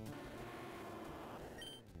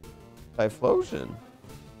 Typhlosion.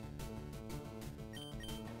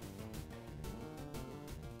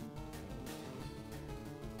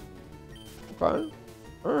 Okay.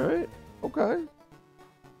 Alright. Okay.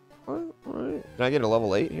 Alright. Can I get a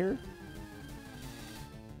level 8 here?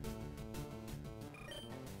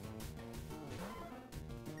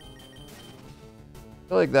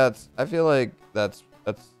 I feel like that's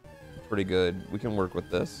pretty good. We can work with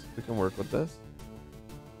this. We can work with this.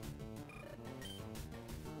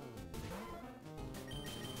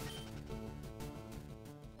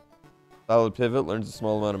 Solid pivot, learns a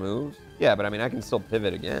small amount of moves. Yeah, but I mean I can still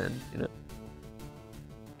pivot again, you know.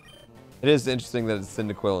 It is interesting that it's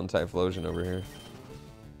Cyndaquil and Typhlosion over here.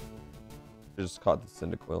 Just caught the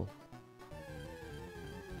Cyndaquil.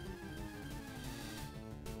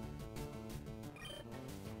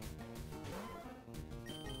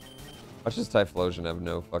 Watch this Typhlosion have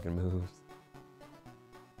no fucking moves.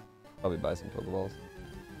 Probably buy some Pokeballs.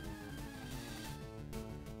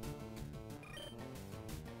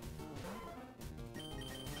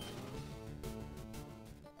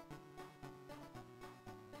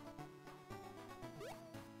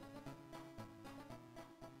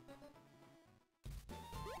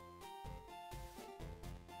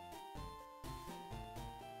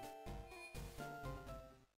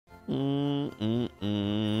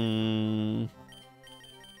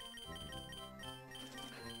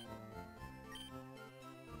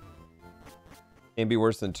 Can't be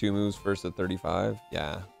worse than 2 moves first at 35.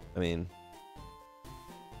 Yeah, I mean,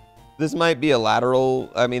 this might be a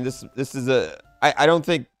lateral. I mean, this is a. I don't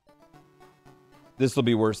think this will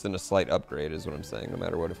be worse than a slight upgrade, is what I'm saying. No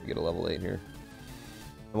matter what, if we get a level 8 here.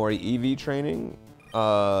 More EV training?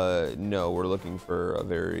 No, we're looking for a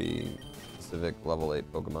very specific level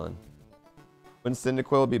 8 Pokemon. Wouldn't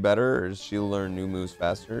Cyndaquil be better, or does she learn new moves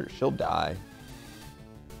faster? She'll die.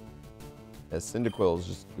 Yeah, Cyndaquil is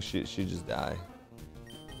just she just die.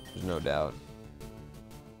 There's no doubt.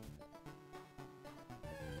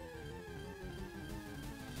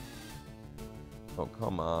 Oh,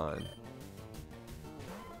 come on.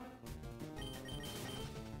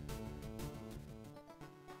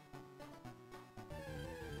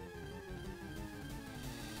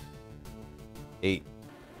 Eight.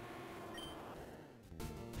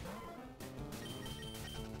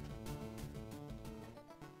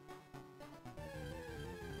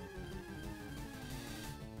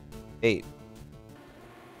 Eight.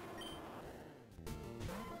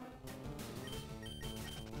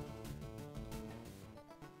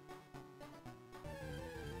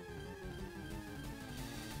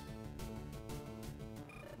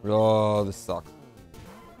 Oh, this sucks.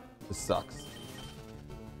 This sucks.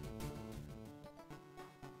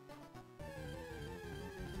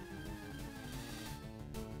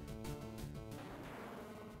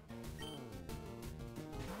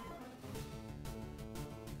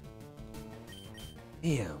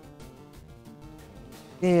 Damn.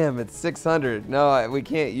 Damn, it's 600. No, we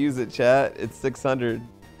can't use it, chat. It's 600.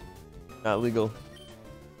 Not legal.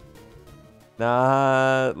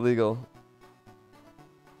 Not legal.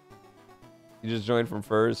 You just joined from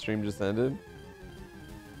first. Stream just ended.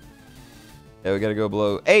 Yeah, we gotta go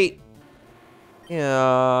below 8. Yeah.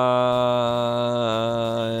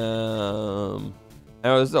 I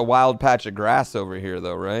know this is a wild patch of grass over here,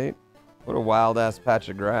 though, right? What a wild ass patch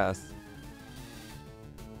of grass.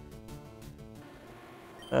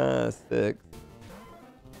 6.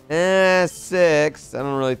 6. I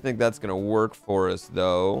don't really think that's gonna work for us,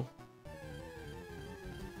 though.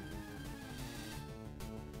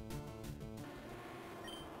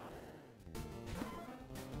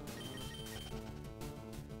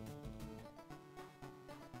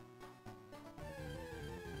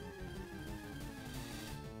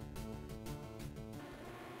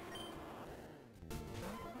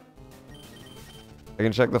 I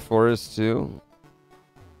can check the forest too.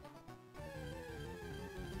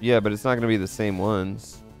 Yeah, but it's not going to be the same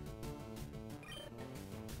ones.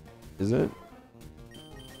 Is it?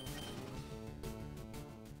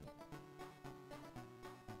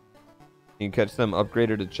 Can you catch them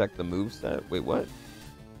upgraded to check the moveset? Wait, what?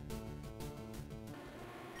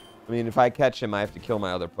 I mean, if I catch him, I have to kill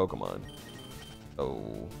my other Pokemon.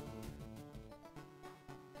 Oh.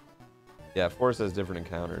 Yeah, forest has different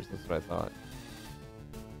encounters. That's what I thought.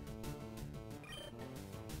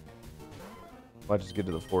 I'll just get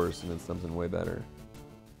to the forest and it's something way better.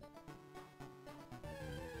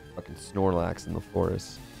 Fucking Snorlax in the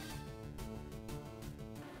forest.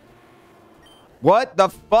 What the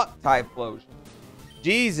fuck, Typhlosion?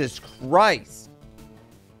 Jesus Christ.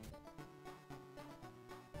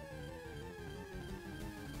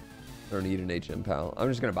 I don't need an HM Pal. I'm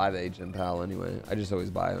just gonna buy the HM Pal anyway. I just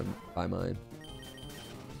always buy mine.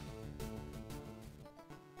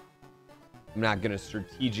 I'm not gonna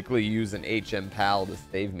strategically use an HM Pal to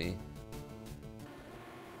save me.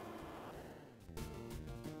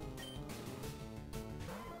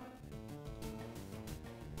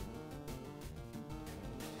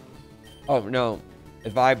 Oh no.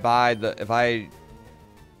 If I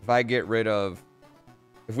get rid of,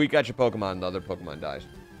 if we catch a Pokemon, the other Pokemon dies.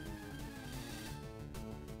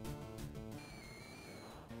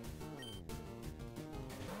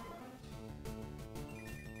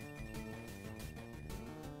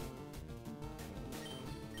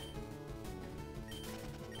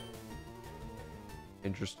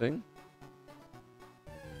 Interesting.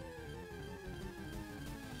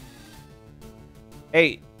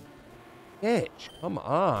 Hey, bitch, come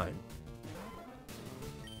on.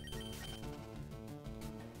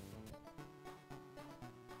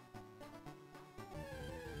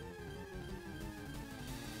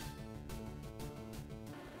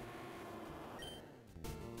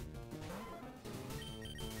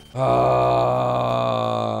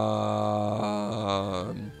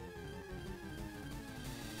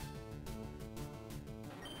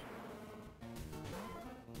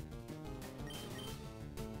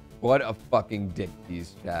 What a fucking dick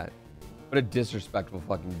tease, chat. What a disrespectful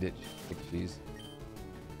fucking dick tease.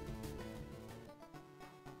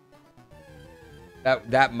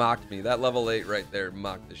 That mocked me. That level 8 right there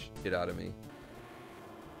mocked the shit out of me.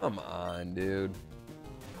 Come on, dude.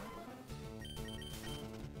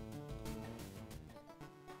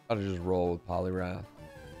 I'll just roll with Poliwrath.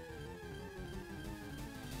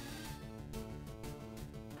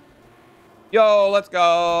 Yo, let's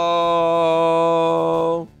go.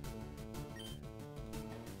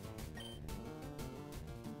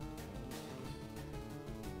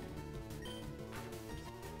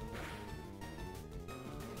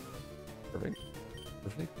 Perfect.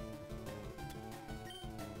 Perfect.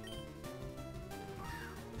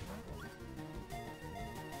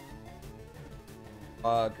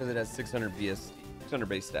 Because it has 600 BSC. 600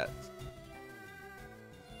 base stats.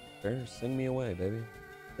 Fair, sing me away, baby.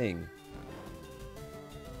 Sing.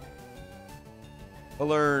 I'll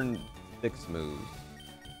learn 6 moves.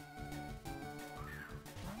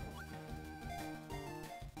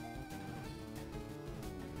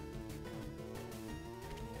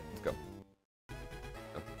 Let's go.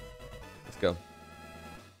 Let's go.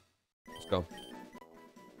 Let's go.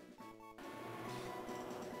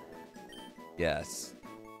 Yes.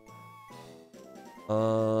 What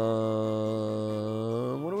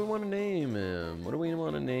do we want to name him? What do we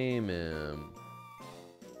want to name him?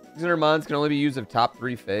 600 mons can only be used of top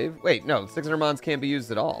 3 fave. Wait, no, 600 mons can't be used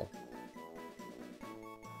at all.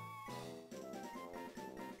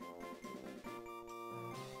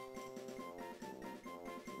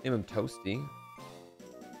 Name him Toasty.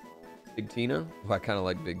 Big Tina? Oh, I kind of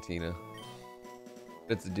like Big Tina.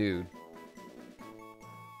 It's a dude.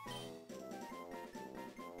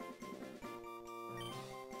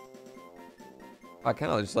 I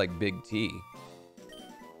kind of just like Big T.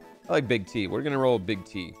 I like Big T. We're going to roll Big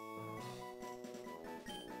T.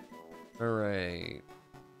 All right.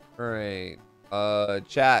 All right.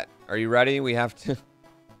 Chat, are you ready? We have to...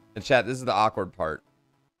 And chat, this is the awkward part.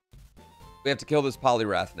 We have to kill this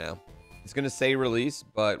Polyrath now. It's going to say release,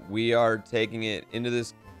 but we are taking it into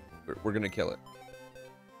this... We're going to kill it.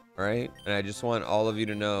 All right? And I just want all of you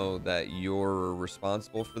to know that you're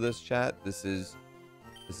responsible for this, chat. This is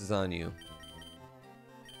on you.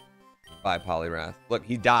 Bye, Polyrath. Look,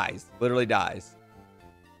 he dies. Literally dies.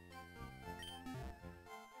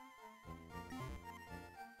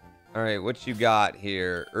 All right, what you got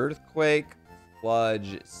here? Earthquake,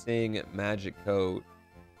 Sludge, Sing, Magic Coat.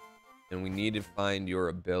 And we need to find your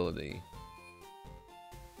ability.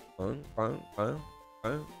 I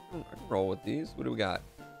can roll with these. What do we got?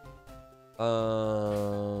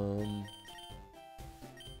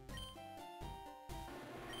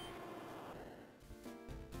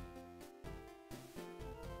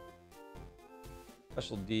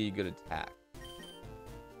 Special D, good attack.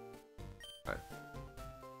 Alright.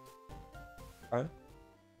 Alright.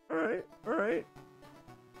 Alright. Alright.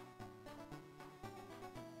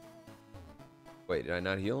 Wait, did I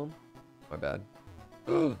not heal him? My bad.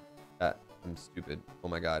 Chat, I'm stupid. Oh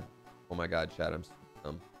my god. Oh my god, chat, I'm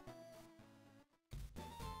dumb.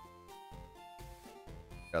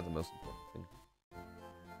 Got the most important thing.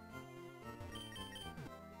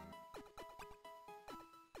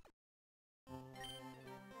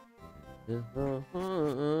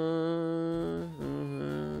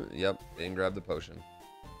 Yep, didn't grab the potion.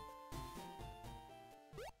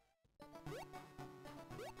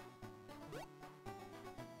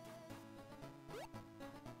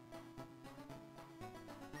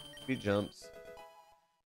 Speed jumps.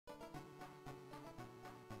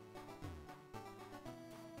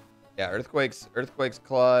 Yeah, earthquakes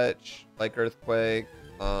clutch, like earthquake.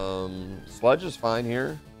 Sludge is fine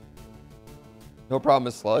here. No problem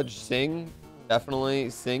with Sludge. Sing, definitely.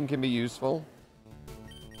 Sing can be useful.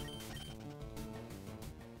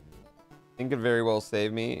 Sing could very well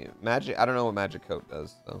save me. Magic, I don't know what Magic Coat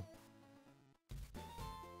does, though.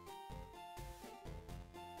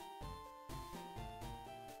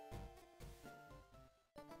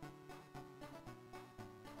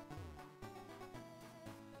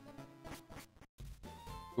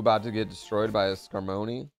 About to get destroyed by a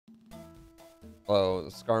Skarmory. Oh,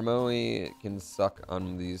 Skarmory can suck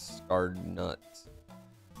on these scarred nuts.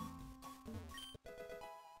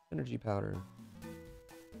 Energy powder.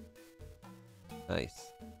 Nice.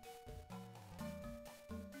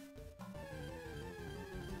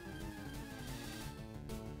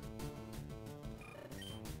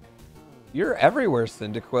 You're everywhere,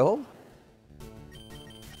 Cyndaquil.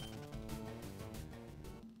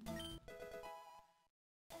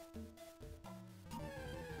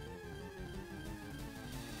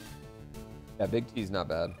 Yeah, Big T's not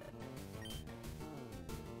bad.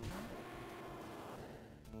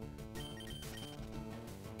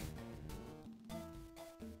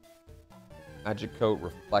 Magic Coat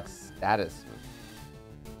reflects status.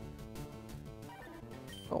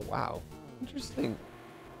 Oh wow, interesting.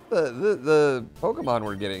 The Pokemon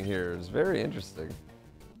we're getting here is very interesting.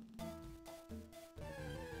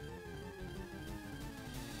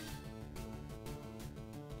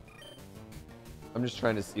 I'm just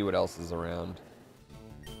trying to see what else is around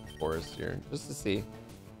the forest here, just to see.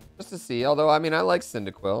 Just to see. Although, I mean, I like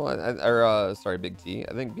Cyndaquil. Sorry, Big T.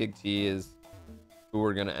 I think Big T is who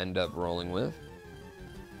we're gonna end up rolling with.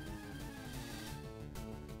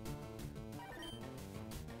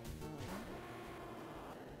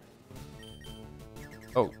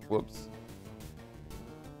 Oh, whoops.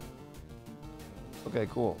 Okay,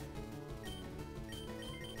 cool.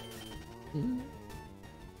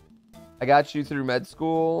 I got you through med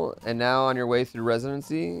school and now on your way through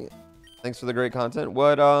residency. Thanks for the great content.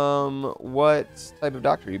 What type of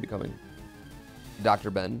doctor are you becoming?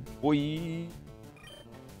 Dr. Ben. Boy.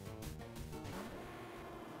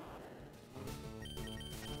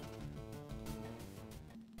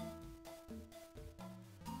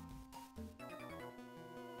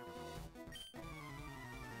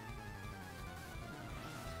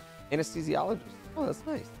 Anesthesiologist. Oh, that's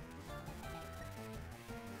nice.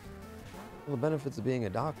 Well, the benefits of being a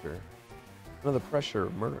doctor. None of the pressure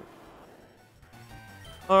of murder.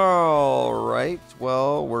 All right.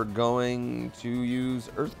 Well, we're going to use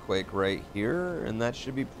Earthquake right here, and that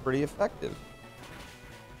should be pretty effective.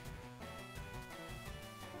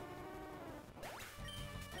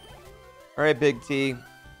 All right, Big T.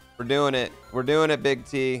 We're doing it. We're doing it, Big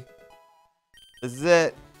T. This is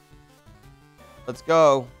it. Let's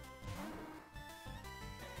go.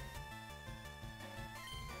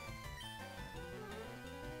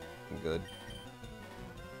 Good.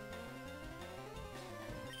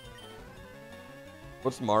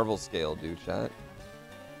 What's Marvel scale do, chat?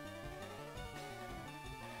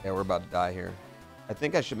 Yeah, we're about to die here. I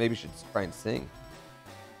think I should maybe try and sing.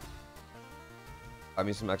 Buy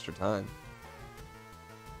me some extra time.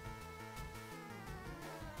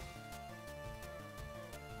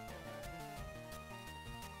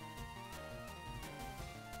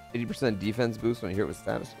 %, defense boost when you hear it with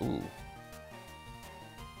status. Ooh.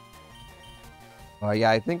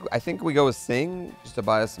 Yeah, I think we go with sing just to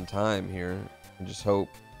buy us some time here and just hope.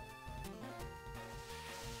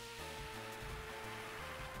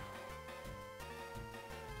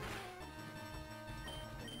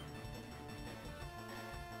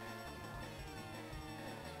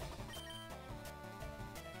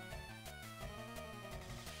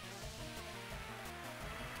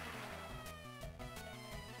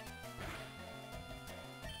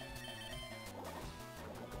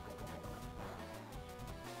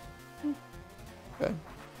 Okay.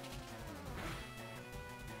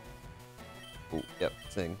 Oh, yep,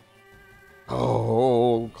 sing.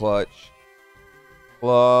 Oh, clutch.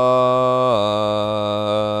 Clutch.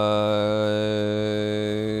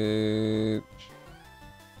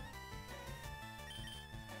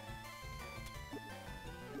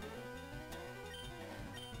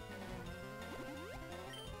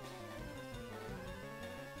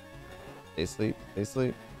 Stay asleep. Stay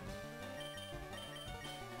asleep.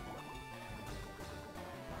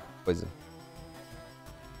 Poison.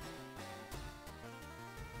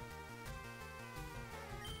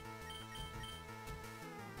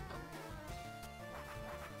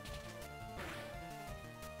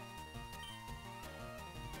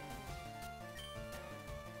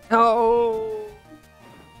 No.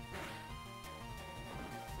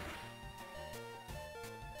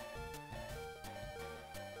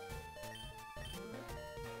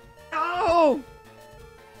 No.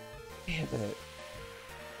 Damn it.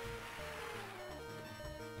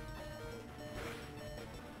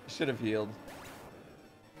 Should have healed.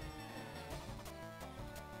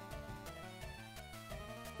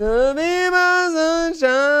 The beam of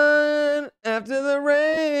sunshine after the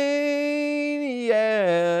rain.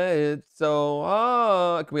 Yeah, it's so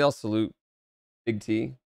hot. Can we all salute Big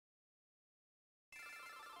T?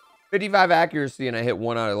 55 accuracy, and I hit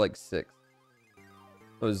 1 out of like 6.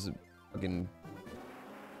 It was fucking.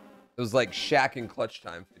 It was like Shaq in clutch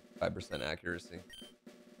time. 55% accuracy.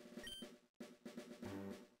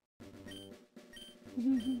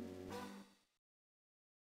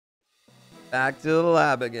 Back to the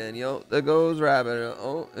lab again. Yo, there goes Rabbit.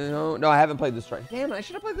 Oh, you know. No, I haven't played the Striker. Damn, I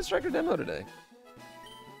should have played the Striker demo today.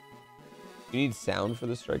 You need sound for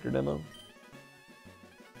the Striker demo?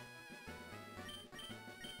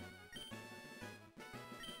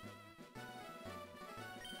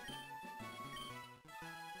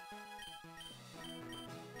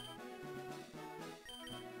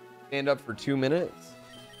 Stand up for 2 minutes?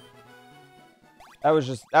 That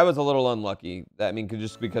was a little unlucky. I mean,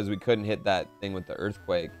 just because we couldn't hit that thing with the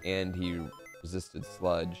earthquake, and he resisted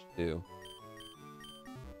sludge too.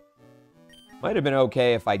 Might have been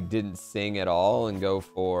okay if I didn't sing at all and go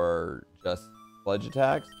for just sludge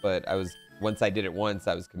attacks, but once I did it once,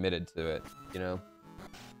 I was committed to it, you know.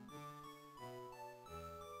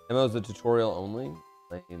 Demo's a tutorial only.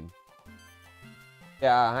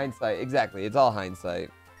 Yeah, hindsight. Exactly. It's all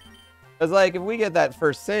hindsight. Because like if we get that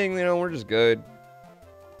first sing, you know, we're just good.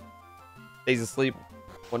 Stays asleep.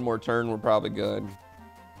 One more turn, we're probably good.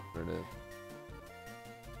 There it is.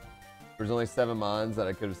 There's only 7 mons that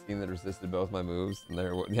I could have seen that resisted both my moves, and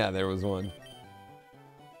there was one.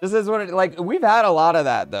 This is what like we've had a lot of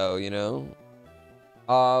that though, you know.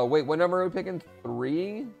 Wait, what number are we picking?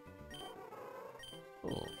 3?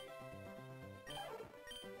 Oh.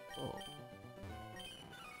 Oh.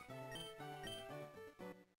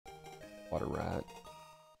 Water rat.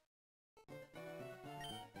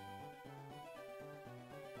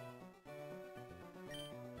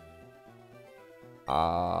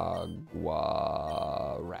 Agua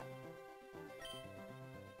rat.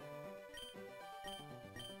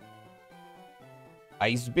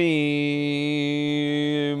 Ice beam.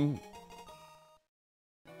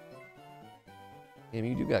 Damn,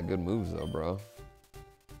 you do got good moves though, bro.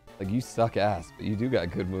 Like, you suck ass, but you do got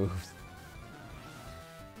good moves.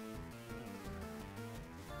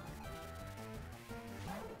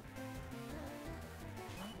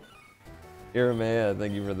 Iramea,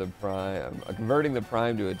 thank you for the prime. I'm converting the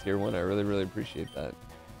prime to a tier 1. I really, really appreciate that.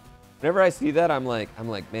 Whenever I see that, I'm like,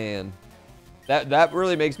 man, that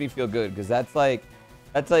really makes me feel good, because that's like,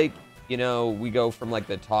 you know, we go from like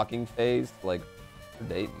the talking phase to like, we're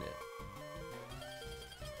dating it.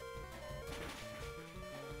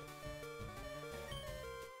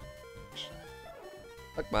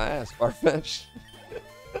 Fuck my ass, Farfetch.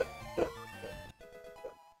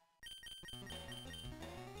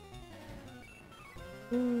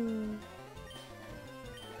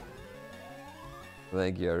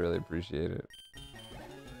 Thank you, I really appreciate it.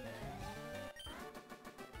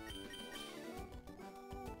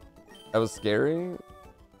 That was scary?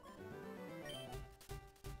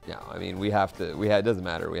 Yeah, I mean, it doesn't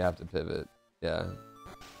matter, we have to pivot. Yeah.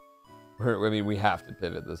 I mean, we have to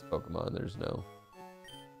pivot this Pokemon, there's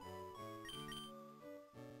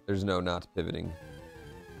no not pivoting.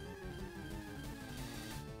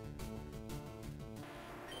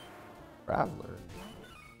 Traveler.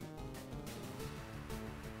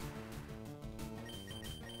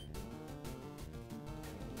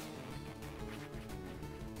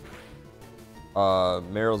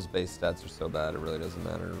 Meryl's base stats are so bad, it really doesn't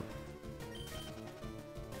matter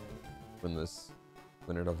when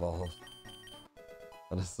it evolves.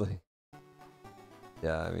 Honestly.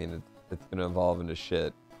 Yeah, I mean, it's gonna evolve into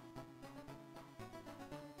shit.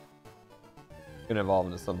 It's gonna evolve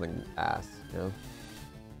into something ass, you know?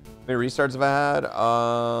 How many restarts have I had?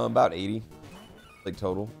 About 80, like,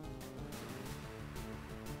 total.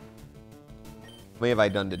 How many have I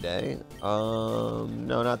done today? No,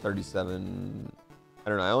 not 37. I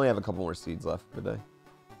don't know. I only have a couple more seeds left for today.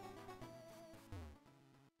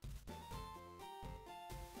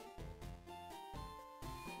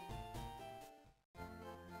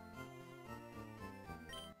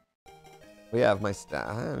 We have my stat.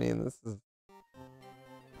 I mean, this is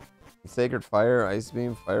Sacred Fire, Ice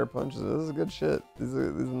Beam, Fire Punch. This is good shit. These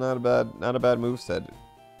are not a bad moveset.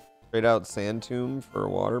 Straight out Sand Tomb for a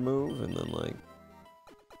water move, and then like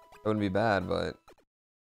that wouldn't be bad, but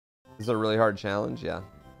this is a really hard challenge. Yeah,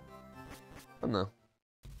 I don't know.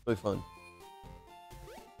 Really fun.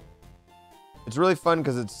 It's really fun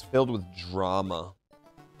because it's filled with drama.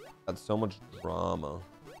 Got so much drama.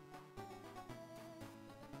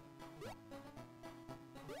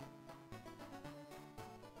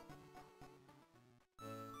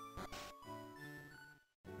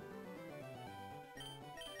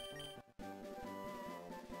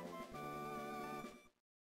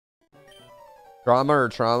 Drama or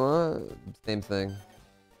trauma? Same thing.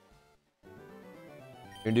 You're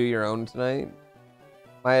gonna do your own tonight?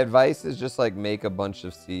 My advice is just like make a bunch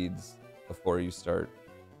of seeds before you start.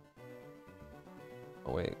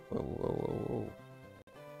 Oh wait, whoa.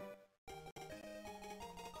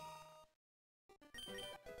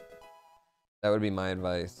 That would be my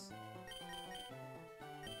advice.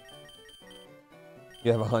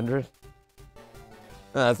 You have 100?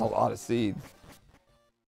 That's a lot of seeds.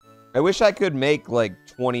 I wish I could make like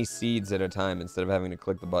 20 seeds at a time instead of having to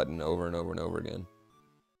click the button over and over and over again.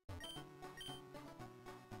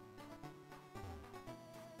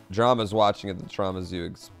 Drama's watching it, the trauma's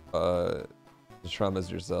you, the trauma's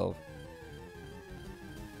yourself.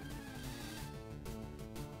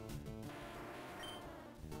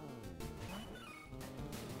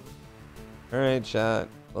 Alright, chat.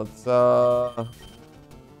 Let's kind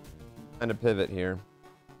of pivot here.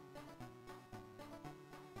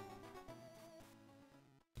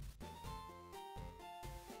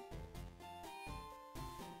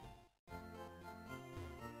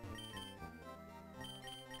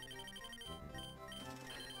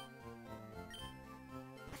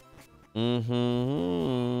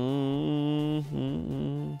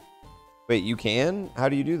 Wait, you can? How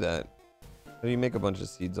do you do that? How do you make a bunch of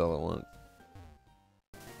seeds all at once?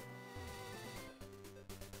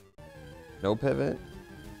 No pivot?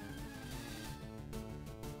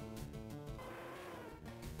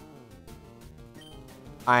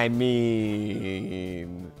 I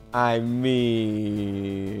mean.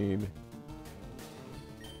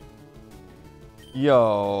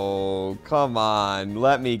 Yo, come on.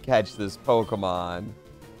 Let me catch this Pokemon.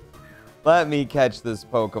 Let me catch this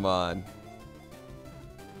Pokemon.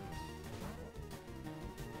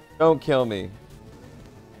 Don't kill me.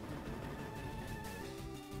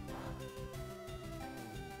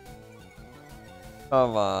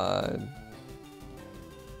 Come on.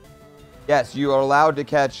 Yes, you are allowed to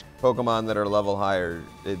catch Pokemon that are level higher.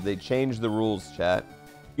 They changed the rules, chat.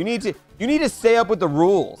 You need to stay up with the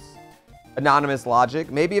rules. Anonymous Logic.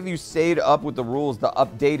 Maybe if you stayed up with the rules, the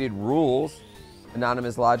updated rules,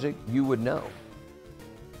 Anonymous Logic, you would know.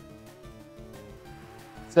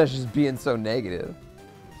 Instead of just being so negative.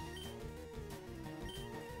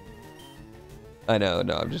 I know,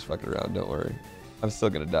 no, I'm just fucking around, don't worry. I'm still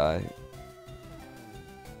gonna die.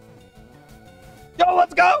 Yo,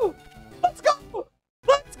 let's go! Let's go!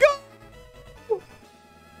 Let's go!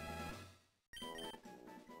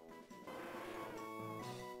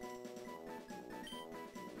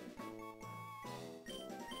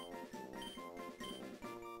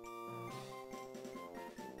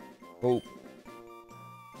 Hope.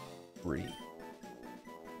 Free.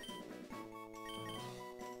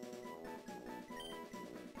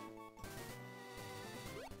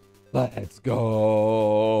 Let's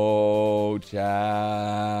go,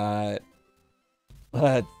 chat.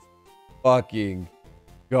 Let's fucking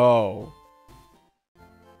go.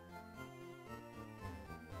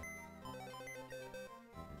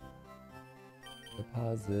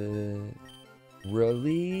 Deposit.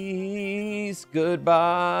 Release. Goodbye.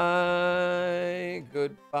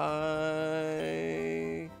 Goodbye.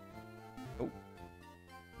 Oh.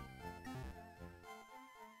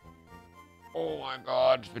 Oh my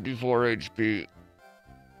god, 54 HP.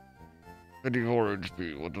 54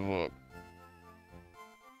 HP, what the fuck?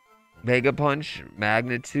 Mega Punch,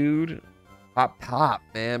 Magnitude. Pop,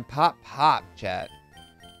 man. Pop, chat.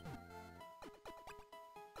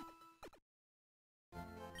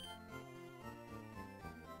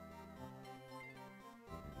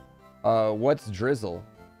 What's Drizzle?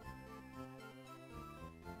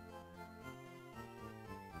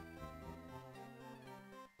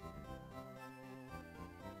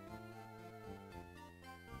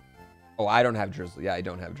 Oh, I don't have Drizzle. Yeah, I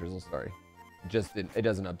don't have Drizzle, sorry. It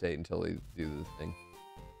doesn't update until we do this thing.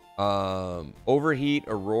 Overheat,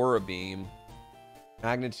 Aurora Beam,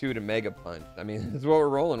 Magnitude, and Mega Punch. I mean, this is what we're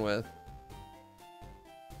rolling with.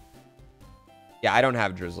 Yeah, I don't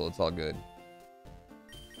have Drizzle. It's all good.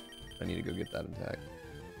 I need to go get that attack.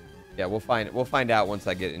 Yeah, we'll find out once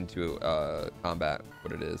I get into combat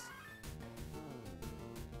what it is.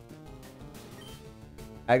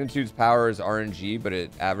 Magnitude's power is RNG, but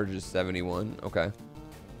it averages 71. Okay.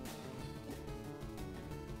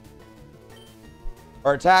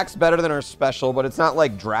 Our attack's better than our special, but it's not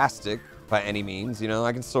like drastic by any means. You know,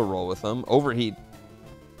 I can still roll with them. Overheat.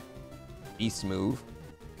 Beast move.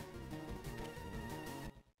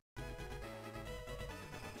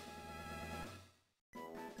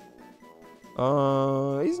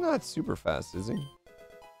 He's not super fast, is he?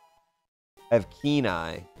 I have Keen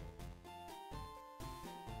Eye.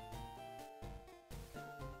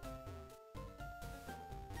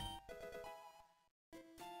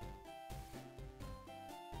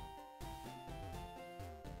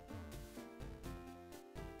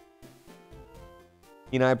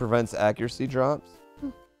 Keen Eye prevents accuracy drops.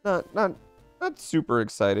 Not super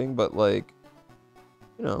exciting, but like,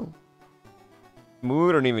 you know.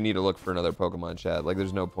 We don't even need to look for another Pokemon, chat. Like,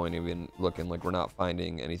 there's no point even looking. Like, we're not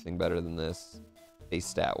finding anything better than this, base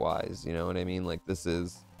stat wise. You know what I mean? Like, this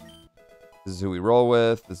is who we roll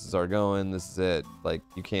with. This is our going. This is it. Like,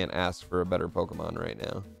 you can't ask for a better Pokemon right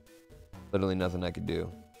now. Literally nothing I could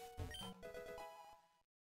do.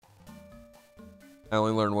 I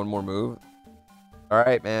only learned one more move. All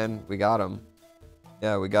right, man, we got him.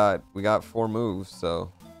 Yeah, we got 4 moves.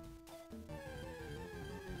 So.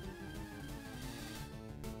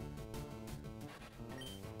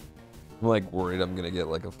 I'm like worried I'm gonna get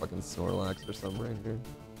like a fucking Snorlax or something right here.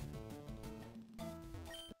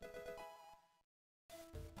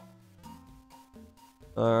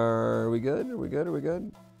 Are we good? Are we good? Are we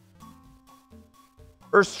good?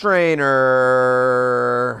 First trainer.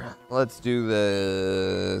 Let's do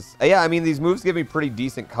this. Yeah, I mean, these moves give me pretty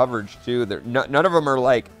decent coverage too. None of them are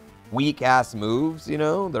like weak ass moves, you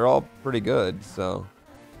know? They're all pretty good, so.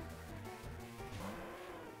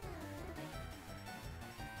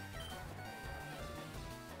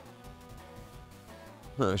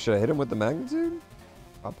 Should I hit him with the Magnitude?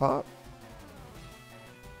 Pop.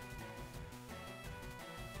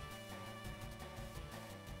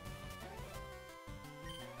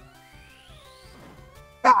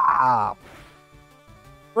 Ah!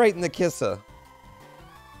 Right in the kisser.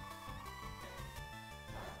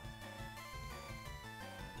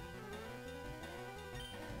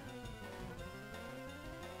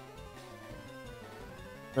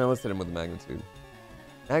 Well, let's hit him with the magnitude.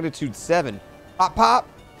 Magnitude 7. Pop, pop!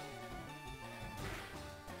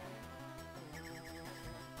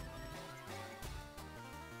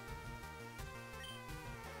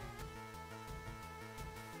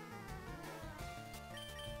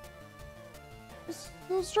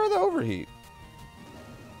 Let's try the overheat.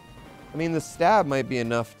 I mean, the stab might be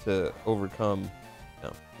enough to overcome... No,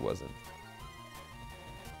 it wasn't.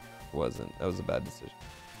 It wasn't. That was a bad decision.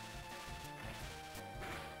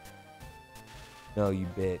 No, you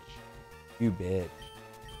bitch. You bitch.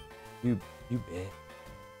 You bitch.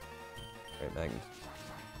 Alright, Magnus.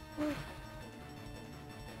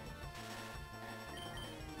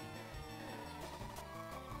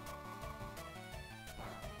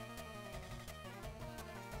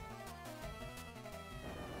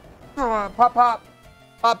 Pop, pop.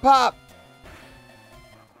 Pop, pop.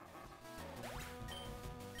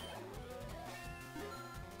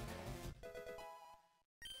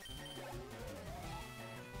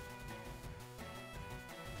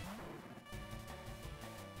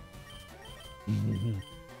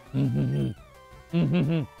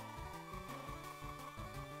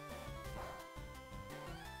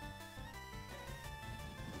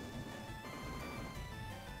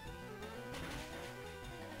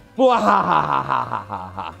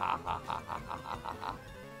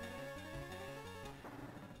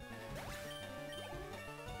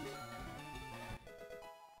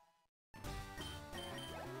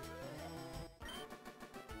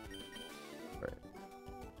 Right.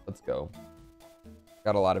 Let's go.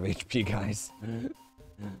 Got a lot of HP, guys. This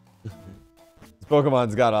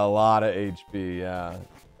Pokemon's got a lot of HP, yeah.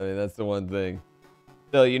 I mean, that's the one thing.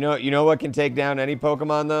 Still, you know what can take down any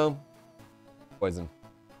Pokemon, though? Poison.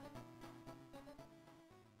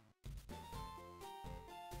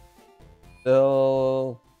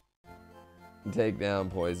 Still can take down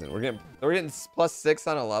poison. We're getting +6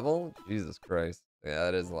 on a level? Jesus Christ. Yeah,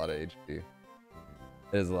 that is a lot of HP. It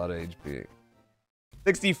is a lot of HP.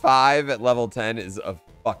 65 at level 10 is a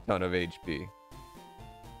fuck ton of HP.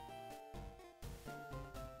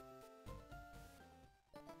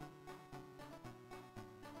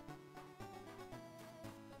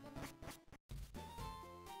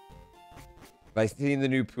 Have I seen the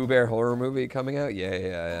new Pooh Bear horror movie coming out? Yeah,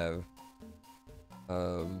 I have.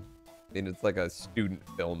 I mean, it's like a student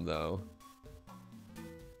film, though.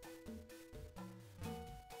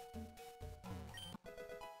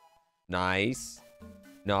 Nice.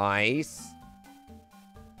 Nice.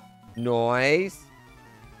 Nice.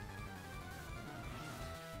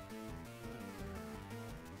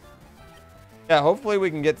 Yeah, hopefully we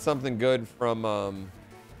can get something good from,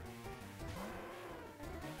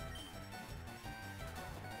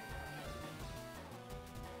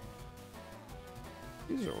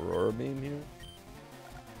 Is Aurora Beam here?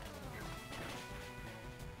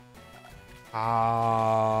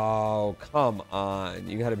 Oh, come on.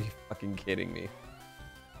 You gotta be fucking kidding me.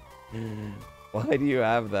 Why do you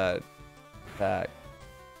have that attack?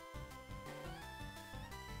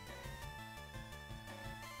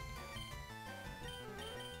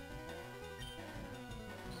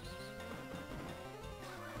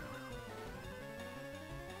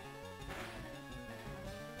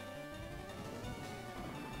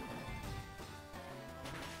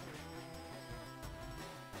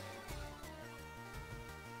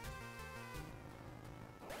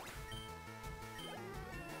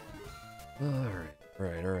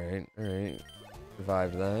 All right.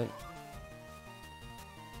 Survived that.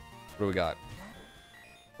 What do we got?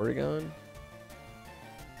 Oregon?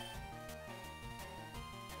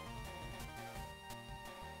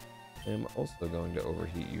 I'm also going to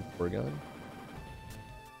overheat you, Oregon.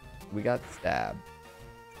 We got stabbed.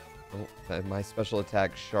 Oh, my special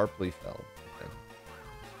attack sharply fell. Okay.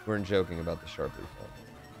 We weren't joking about the sharply fell.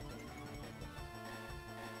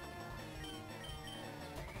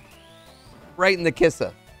 Right in the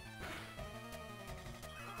kisser.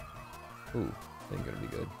 Ooh, ain't gonna be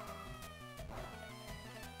good.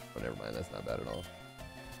 Oh, never mind. That's not bad at all.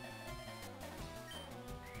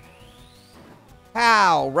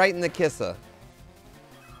 Pow! Right in the kisser.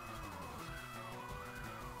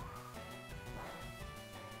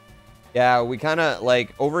 Yeah, we kind of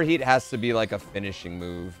like overheat has to be like a finishing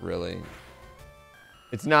move, really.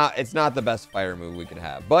 It's not the best fire move we could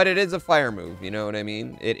have, but it is a fire move, you know what I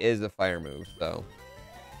mean? It is a fire move, so.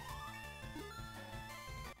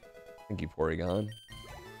 Thank you, Porygon.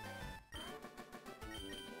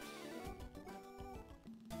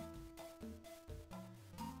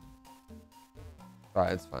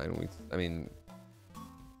 Alright, it's fine. I mean,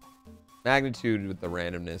 magnitude with the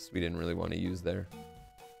randomness we didn't really want to use there.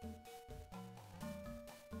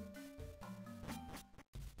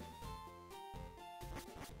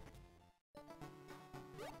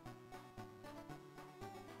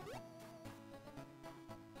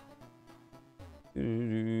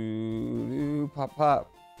 Pop,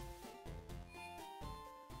 pop.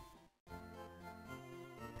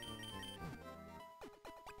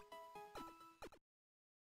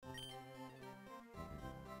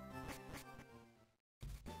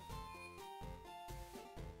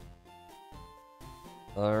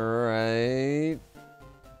 All right.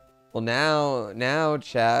 Well, now,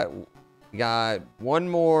 chat, we got one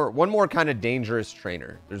more kind of dangerous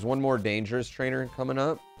trainer. There's one more dangerous trainer coming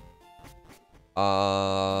up.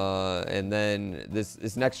 And then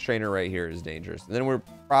this next trainer right here is dangerous. And then we're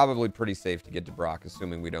probably pretty safe to get to Brock,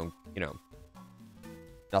 assuming we don't, you know,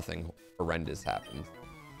 nothing horrendous happens.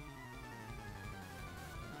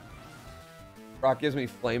 Brock gives me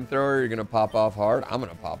flamethrower. You're gonna pop off hard. I'm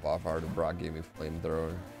gonna pop off hard if Brock gave me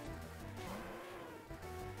flamethrower.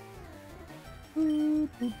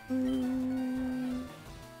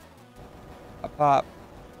 Pop, pop.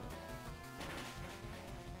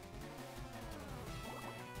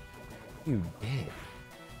 You did.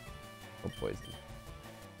 Oh, poison.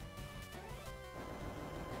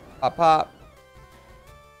 Pop, pop.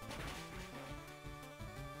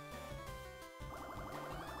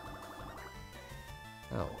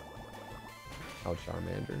 Ow. Ow,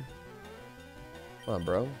 Charmander. Come on,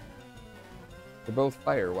 bro. They're both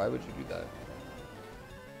fire. Why would you do that?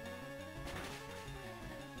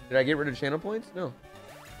 Did I get rid of channel points? No.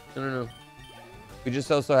 No. We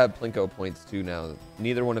just also have Plinko points too now.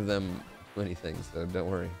 Neither one of them do anything, so don't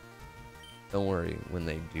worry. Don't worry. When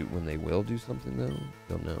they will do something though,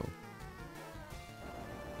 you'll know.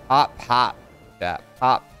 Pop, pop. That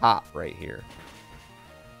pop, pop right here.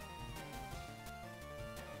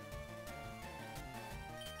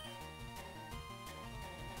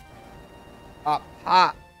 Pop,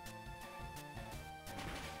 pop.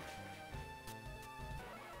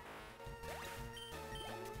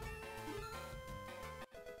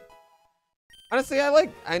 Honestly,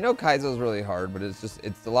 I know Kaizo's really hard, but it's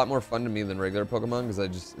a lot more fun to me than regular Pokemon because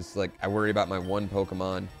it's like I worry about my one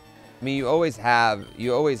Pokemon. I mean, you always have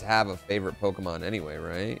a favorite Pokemon anyway,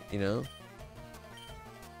 right? You know?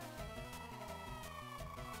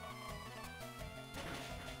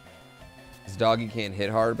 This doggy can't hit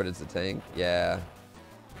hard, but it's a tank. Yeah.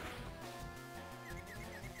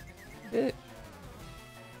 Bitch.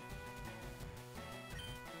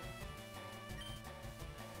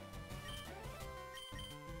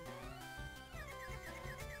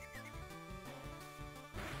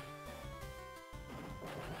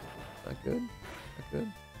 Not good. Not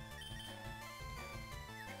good.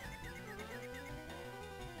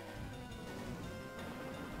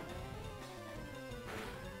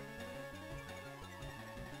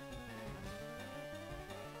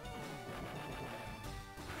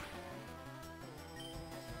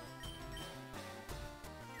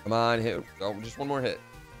 Come on, hit. Oh, just one more hit.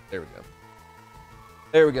 There we go.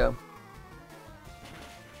 There we go.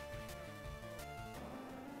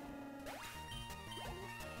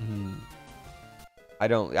 I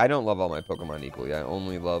don't love all my Pokemon equally. I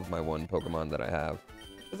only love my one Pokemon that I have.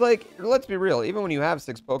 It's like, let's be real. Even when you have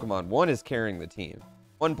 6 Pokemon, one is carrying the team.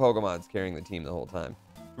 One Pokemon's carrying the team the whole time.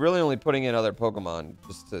 You're really only putting in other Pokemon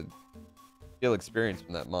just to feel experience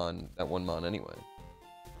from that one Mon anyway.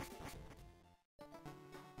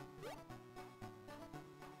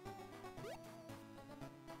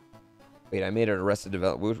 Wait, I made an Arrested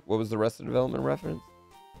Development. What was the Arrested Development reference?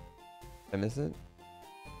 Did I miss it?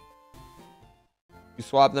 You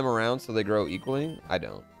swap them around so they grow equally? I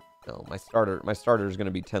don't. No, my starter is going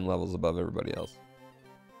to be 10 levels above everybody else.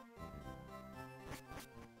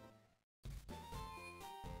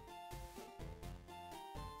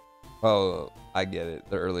 Oh, I get it.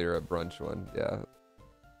 The earlier at brunch one, yeah.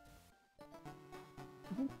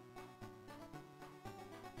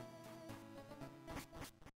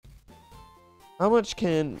 How much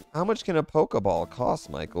can a Pokeball cost,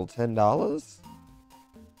 Michael? $10?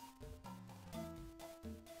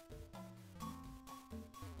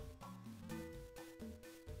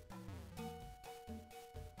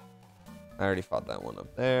 I already fought that one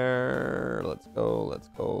up there. Let's go, let's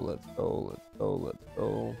go, let's go, let's go, let's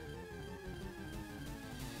go.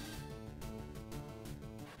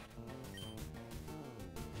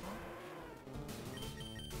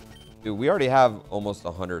 Dude, we already have almost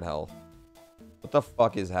 100 health. What the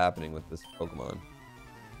fuck is happening with this Pokemon?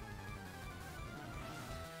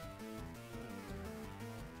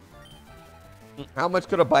 How much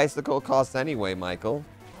could a bicycle cost anyway, Michael?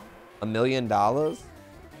 $1 million? Pop,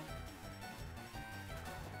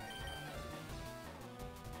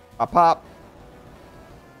 pop.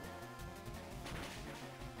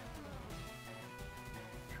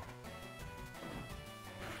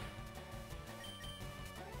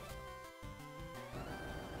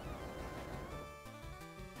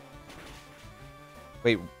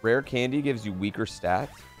 Wait, rare candy gives you weaker stats?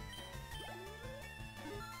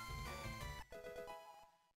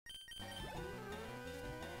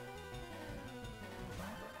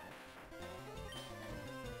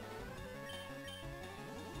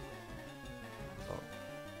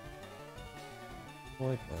 I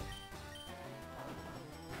like that.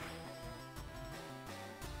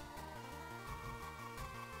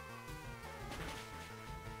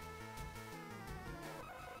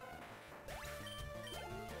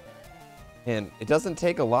 And it doesn't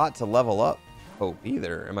take a lot to level up Hope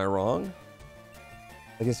either. Am I wrong?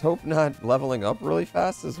 Like, is Hope not leveling up really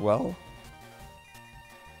fast as well?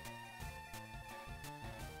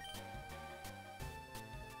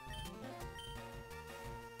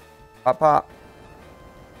 Pop, pop.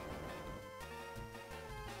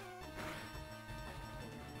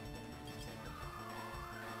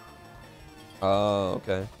 Oh,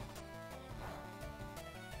 okay.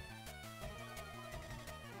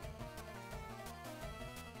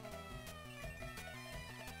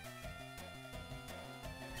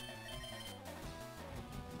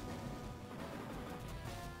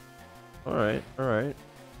 All right, all right.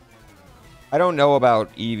 I don't know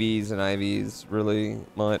about EVs and IVs really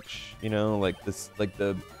much, you know, like this, like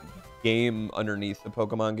the game underneath the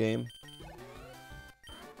Pokemon game.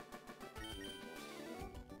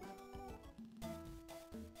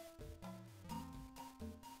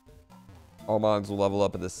 All Mogs will level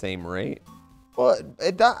up at the same rate. Well,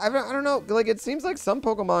 I don't know. Like, it seems like some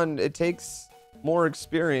Pokemon, it takes more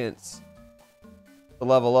experience to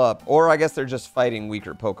level up. Or I guess they're just fighting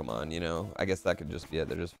weaker Pokemon, you know? I guess that could just be it.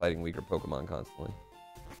 They're just fighting weaker Pokemon constantly.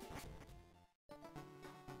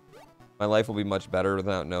 My life will be much better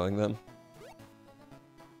without knowing them.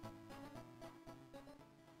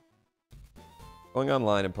 Going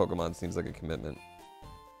online in Pokemon seems like a commitment.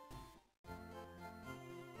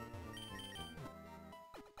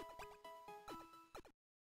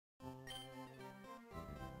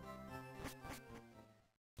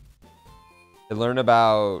 To learn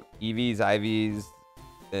about EVs, IVs,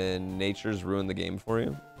 and natures ruin the game for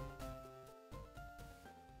you.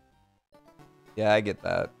 Yeah, I get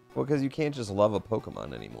that. Well, because you can't just love a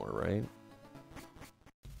Pokemon anymore, right?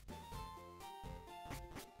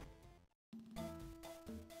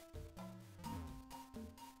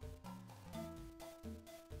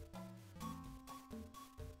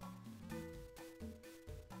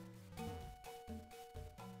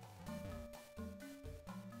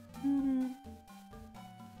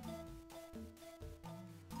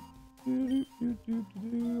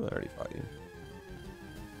 I already fought you.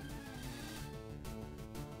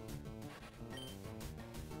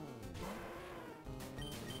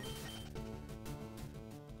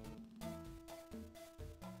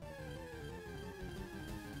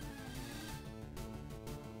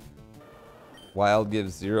 Wild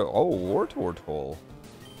gives 0. Oh, War Tortle.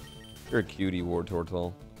 You're a cutie, War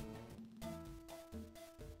Tortle.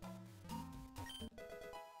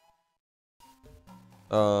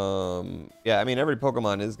 Yeah, I mean, every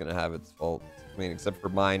Pokemon is gonna have its faults. I mean, except for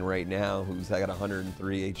mine right now, who's got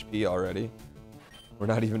 103 HP already. We're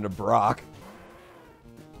not even to Brock.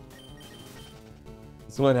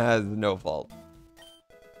 This one has no fault.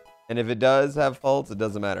 And if it does have faults, it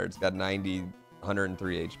doesn't matter. It's got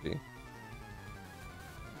 103 HP.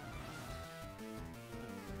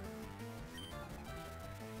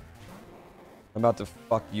 I'm about to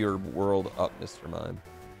fuck your world up, Mr. Mime.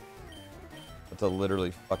 About to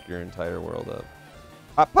literally fuck your entire world up.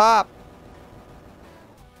 Pop, pop!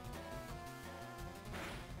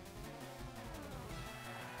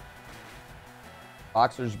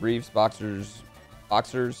 Boxers, briefs, boxers,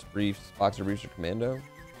 briefs, boxer briefs, or commando.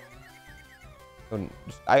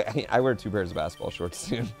 I wear 2 pairs of basketball shorts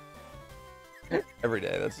soon. Every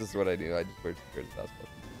day. That's just what I do. I just wear 2 pairs of basketball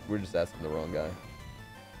shorts. We're just asking the wrong guy.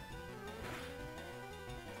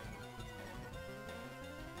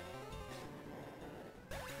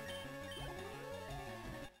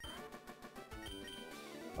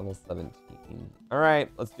 Level 17. All right,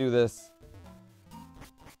 let's do this.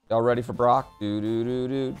 Y'all ready for Brock?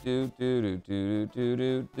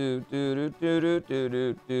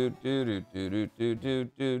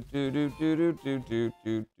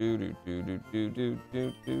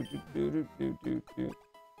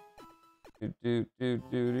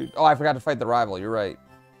 Oh, I forgot to fight the rival. You're right.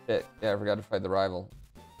 Shit. Yeah, I forgot to fight the rival.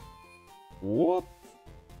 Whoops.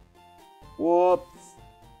 Whoops.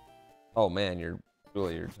 Oh man, you're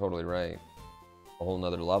totally right. A whole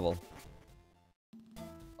nother level.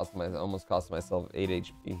 Almost cost myself 8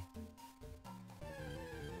 HP.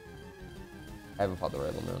 I haven't fought the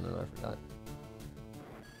rival. No, I forgot.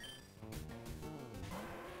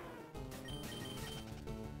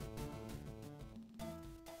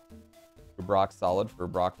 Brock solid for a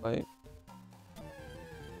Brock fight.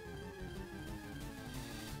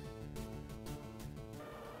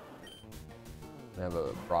 I have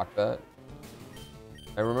a Brock bet.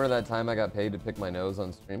 I remember that time I got paid to pick my nose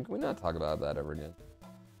on stream. Can we not talk about that ever again?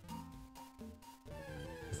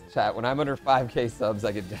 Chat, when I'm under 5K subs,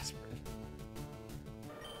 I get desperate.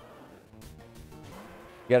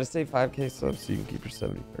 You gotta stay 5K subs so you can keep your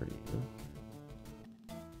 70-30. You know?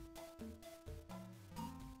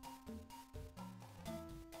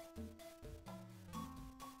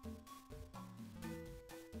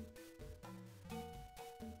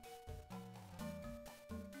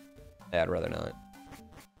 Yeah, I'd rather not.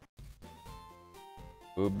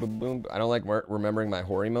 Boom, boom, boom. I don't like remembering my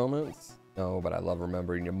hoary moments. No, but I love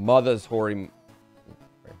remembering your mother's hoary.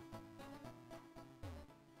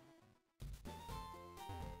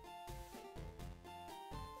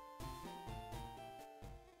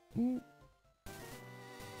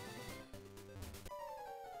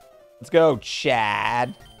 Let's go,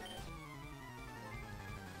 Chad.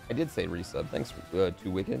 I did say resub. Thanks for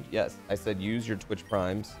 2 Wicked. Yes, I said use your Twitch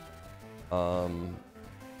Primes. Up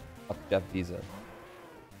Jeff Visa.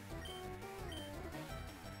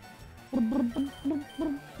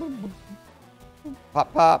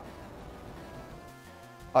 Pop, pop.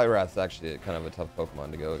 Polyrath's actually kind of a tough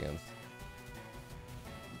Pokemon to go against.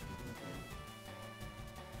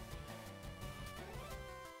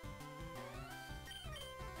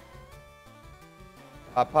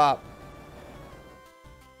 Pop, pop.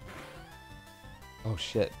 Oh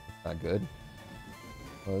shit, it's not good.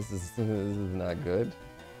 Oh, this is not good.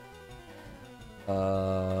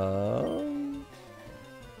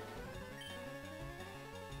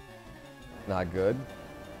 Not good.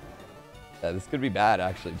 Yeah, this could be bad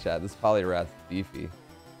actually, Chad. This Polyrath's beefy.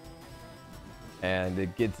 And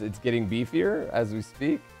it's getting beefier as we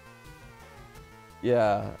speak.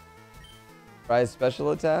 Yeah. Try a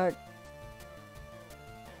special attack.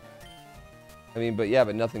 I mean, but yeah,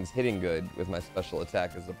 but nothing's hitting good with my special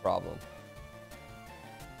attack is the problem.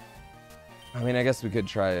 I mean, I guess we could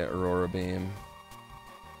try Aurora Beam.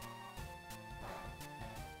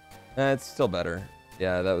 It's still better.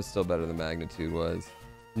 Yeah, that was still better than Magnitude was.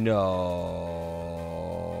 No.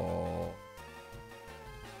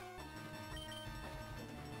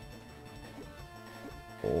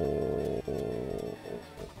 Oh.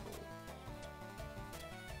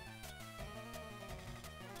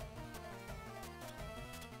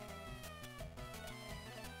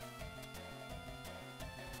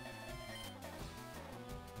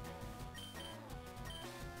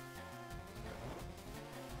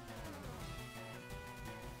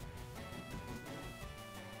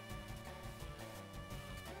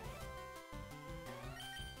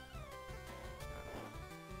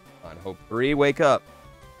 On Hope 3, wake up.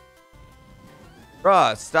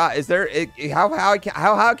 Bruh, stop. Is there how high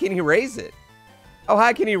can he raise it? How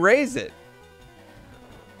high can he raise it?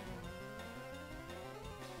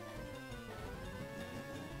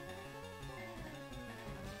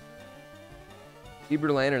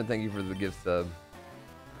 Hebrew Lantern, thank you for the gift sub.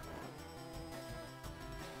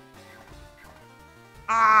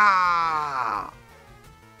 Ah!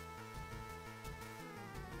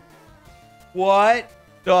 What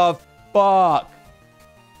the fuck?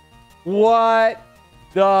 What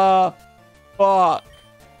the fuck?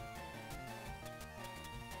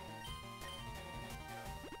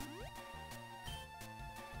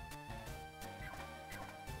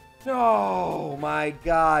 Oh my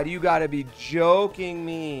god, you gotta be joking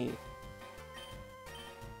me.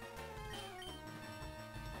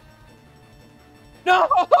 No!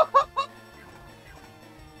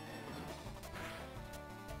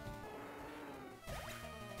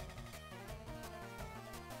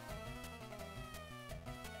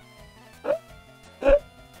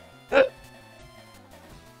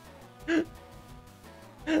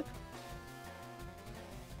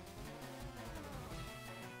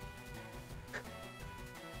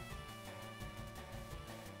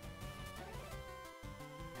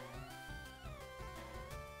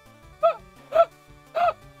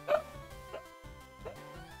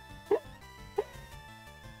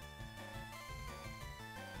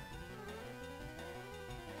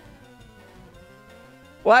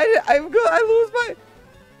 Why did I lose my...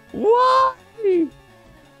 Why?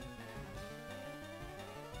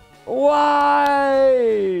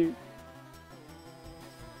 Why?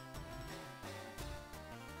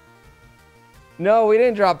 No, we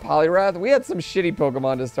didn't drop Poliwrath. We had some shitty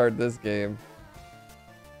Pokemon to start this game.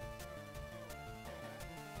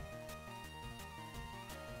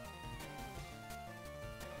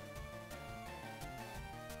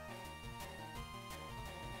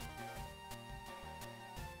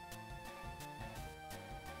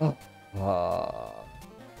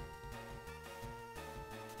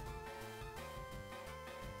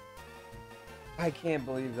 I can't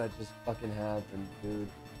believe that just fucking happened, dude.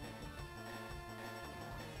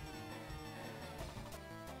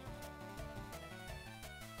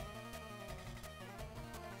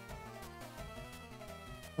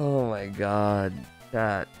 Oh my god,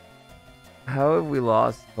 chat. How have we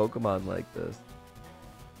lost Pokemon like this?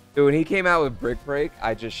 Dude, when he came out with Brick Break,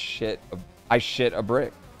 I just shit a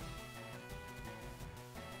brick.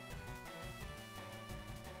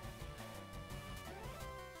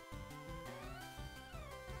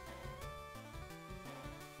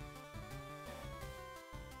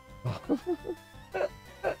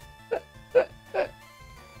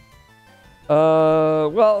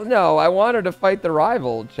 Well, no, I wanted to fight the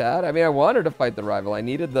rival, Chad. I mean, I wanted to fight the rival. I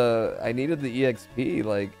needed the EXP,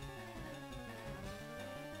 like.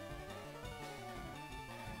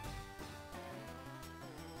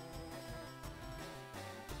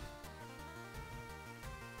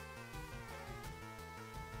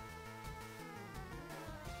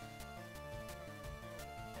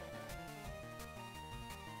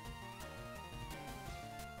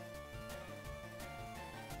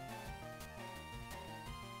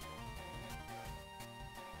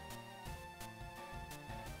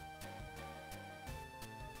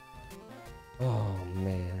 Oh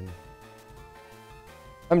man,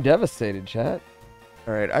 I'm devastated, chat.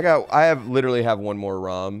 All right, I literally have one more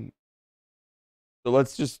ROM, so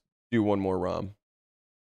let's just do one more ROM.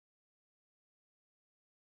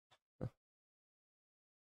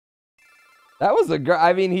 That was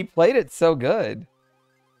I mean, he played it so good.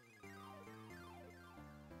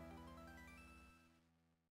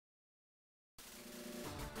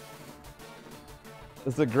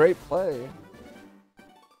 It's a great play.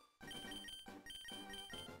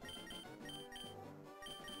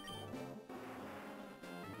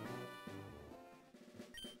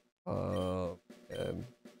 Oh, man.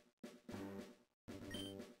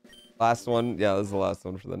 Last one. Yeah, this is the last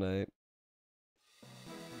one for the night.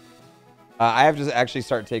 I have to actually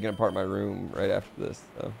start taking apart my room right after this,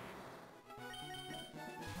 so.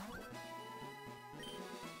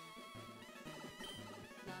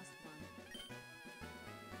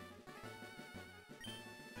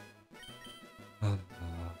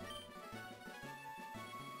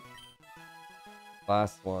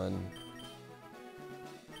 Last one.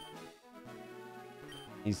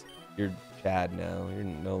 You're Chad now. You're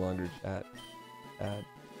no longer Chad.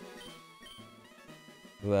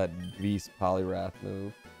 That beast Poliwrath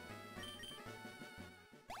move.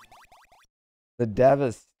 The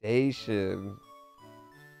devastation.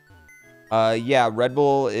 Yeah, Red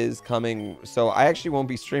Bull is coming. So I actually won't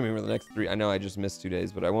be streaming for the next 3. I know I just missed 2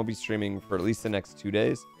 days, but I won't be streaming for at least the next 2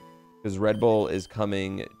 days because Red Bull is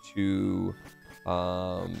coming to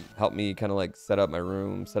help me kind of like set up my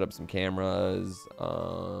room, set up some cameras,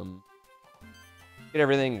 get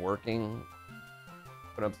everything working,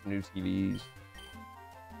 put up some new TVs,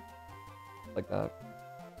 like that.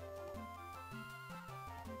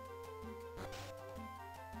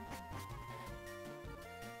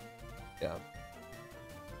 Yeah.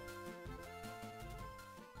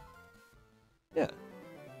 Yeah.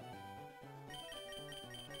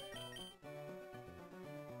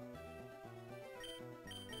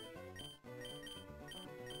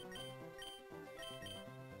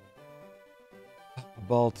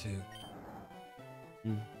 Ball 2.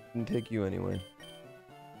 Didn't take you anyway.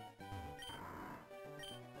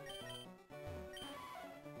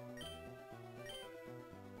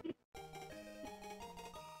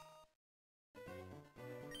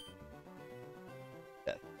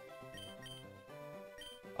 Death.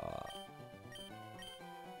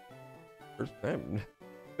 First time.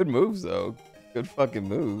 Good moves though. Good fucking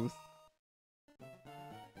moves.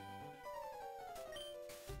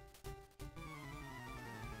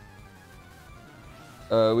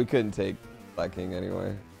 We couldn't take Black King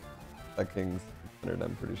anyway. Black King's 100,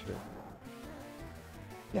 I'm pretty sure.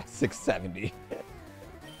 Yeah, 670.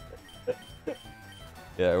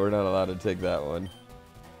 Yeah, we're not allowed to take that one.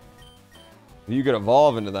 You could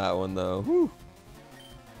evolve into that one though. Woo.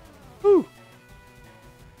 Woo.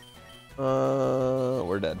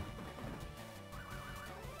 We're dead.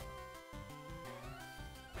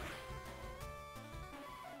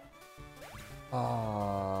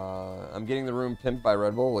 I'm getting the room pimped by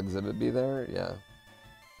Red Bull. Will Exhibit be there? Yeah.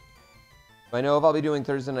 I know if I'll be doing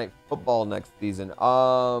Thursday night football next season.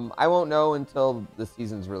 I won't know until the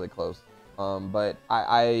season's really close. But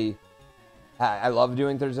I love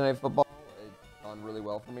doing Thursday night football. It's gone really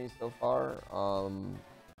well for me so far.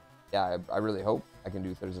 Yeah, I really hope I can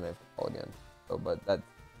do Thursday night football again. So, but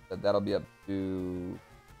that'll be up to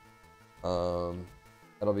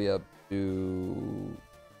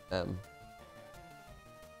them.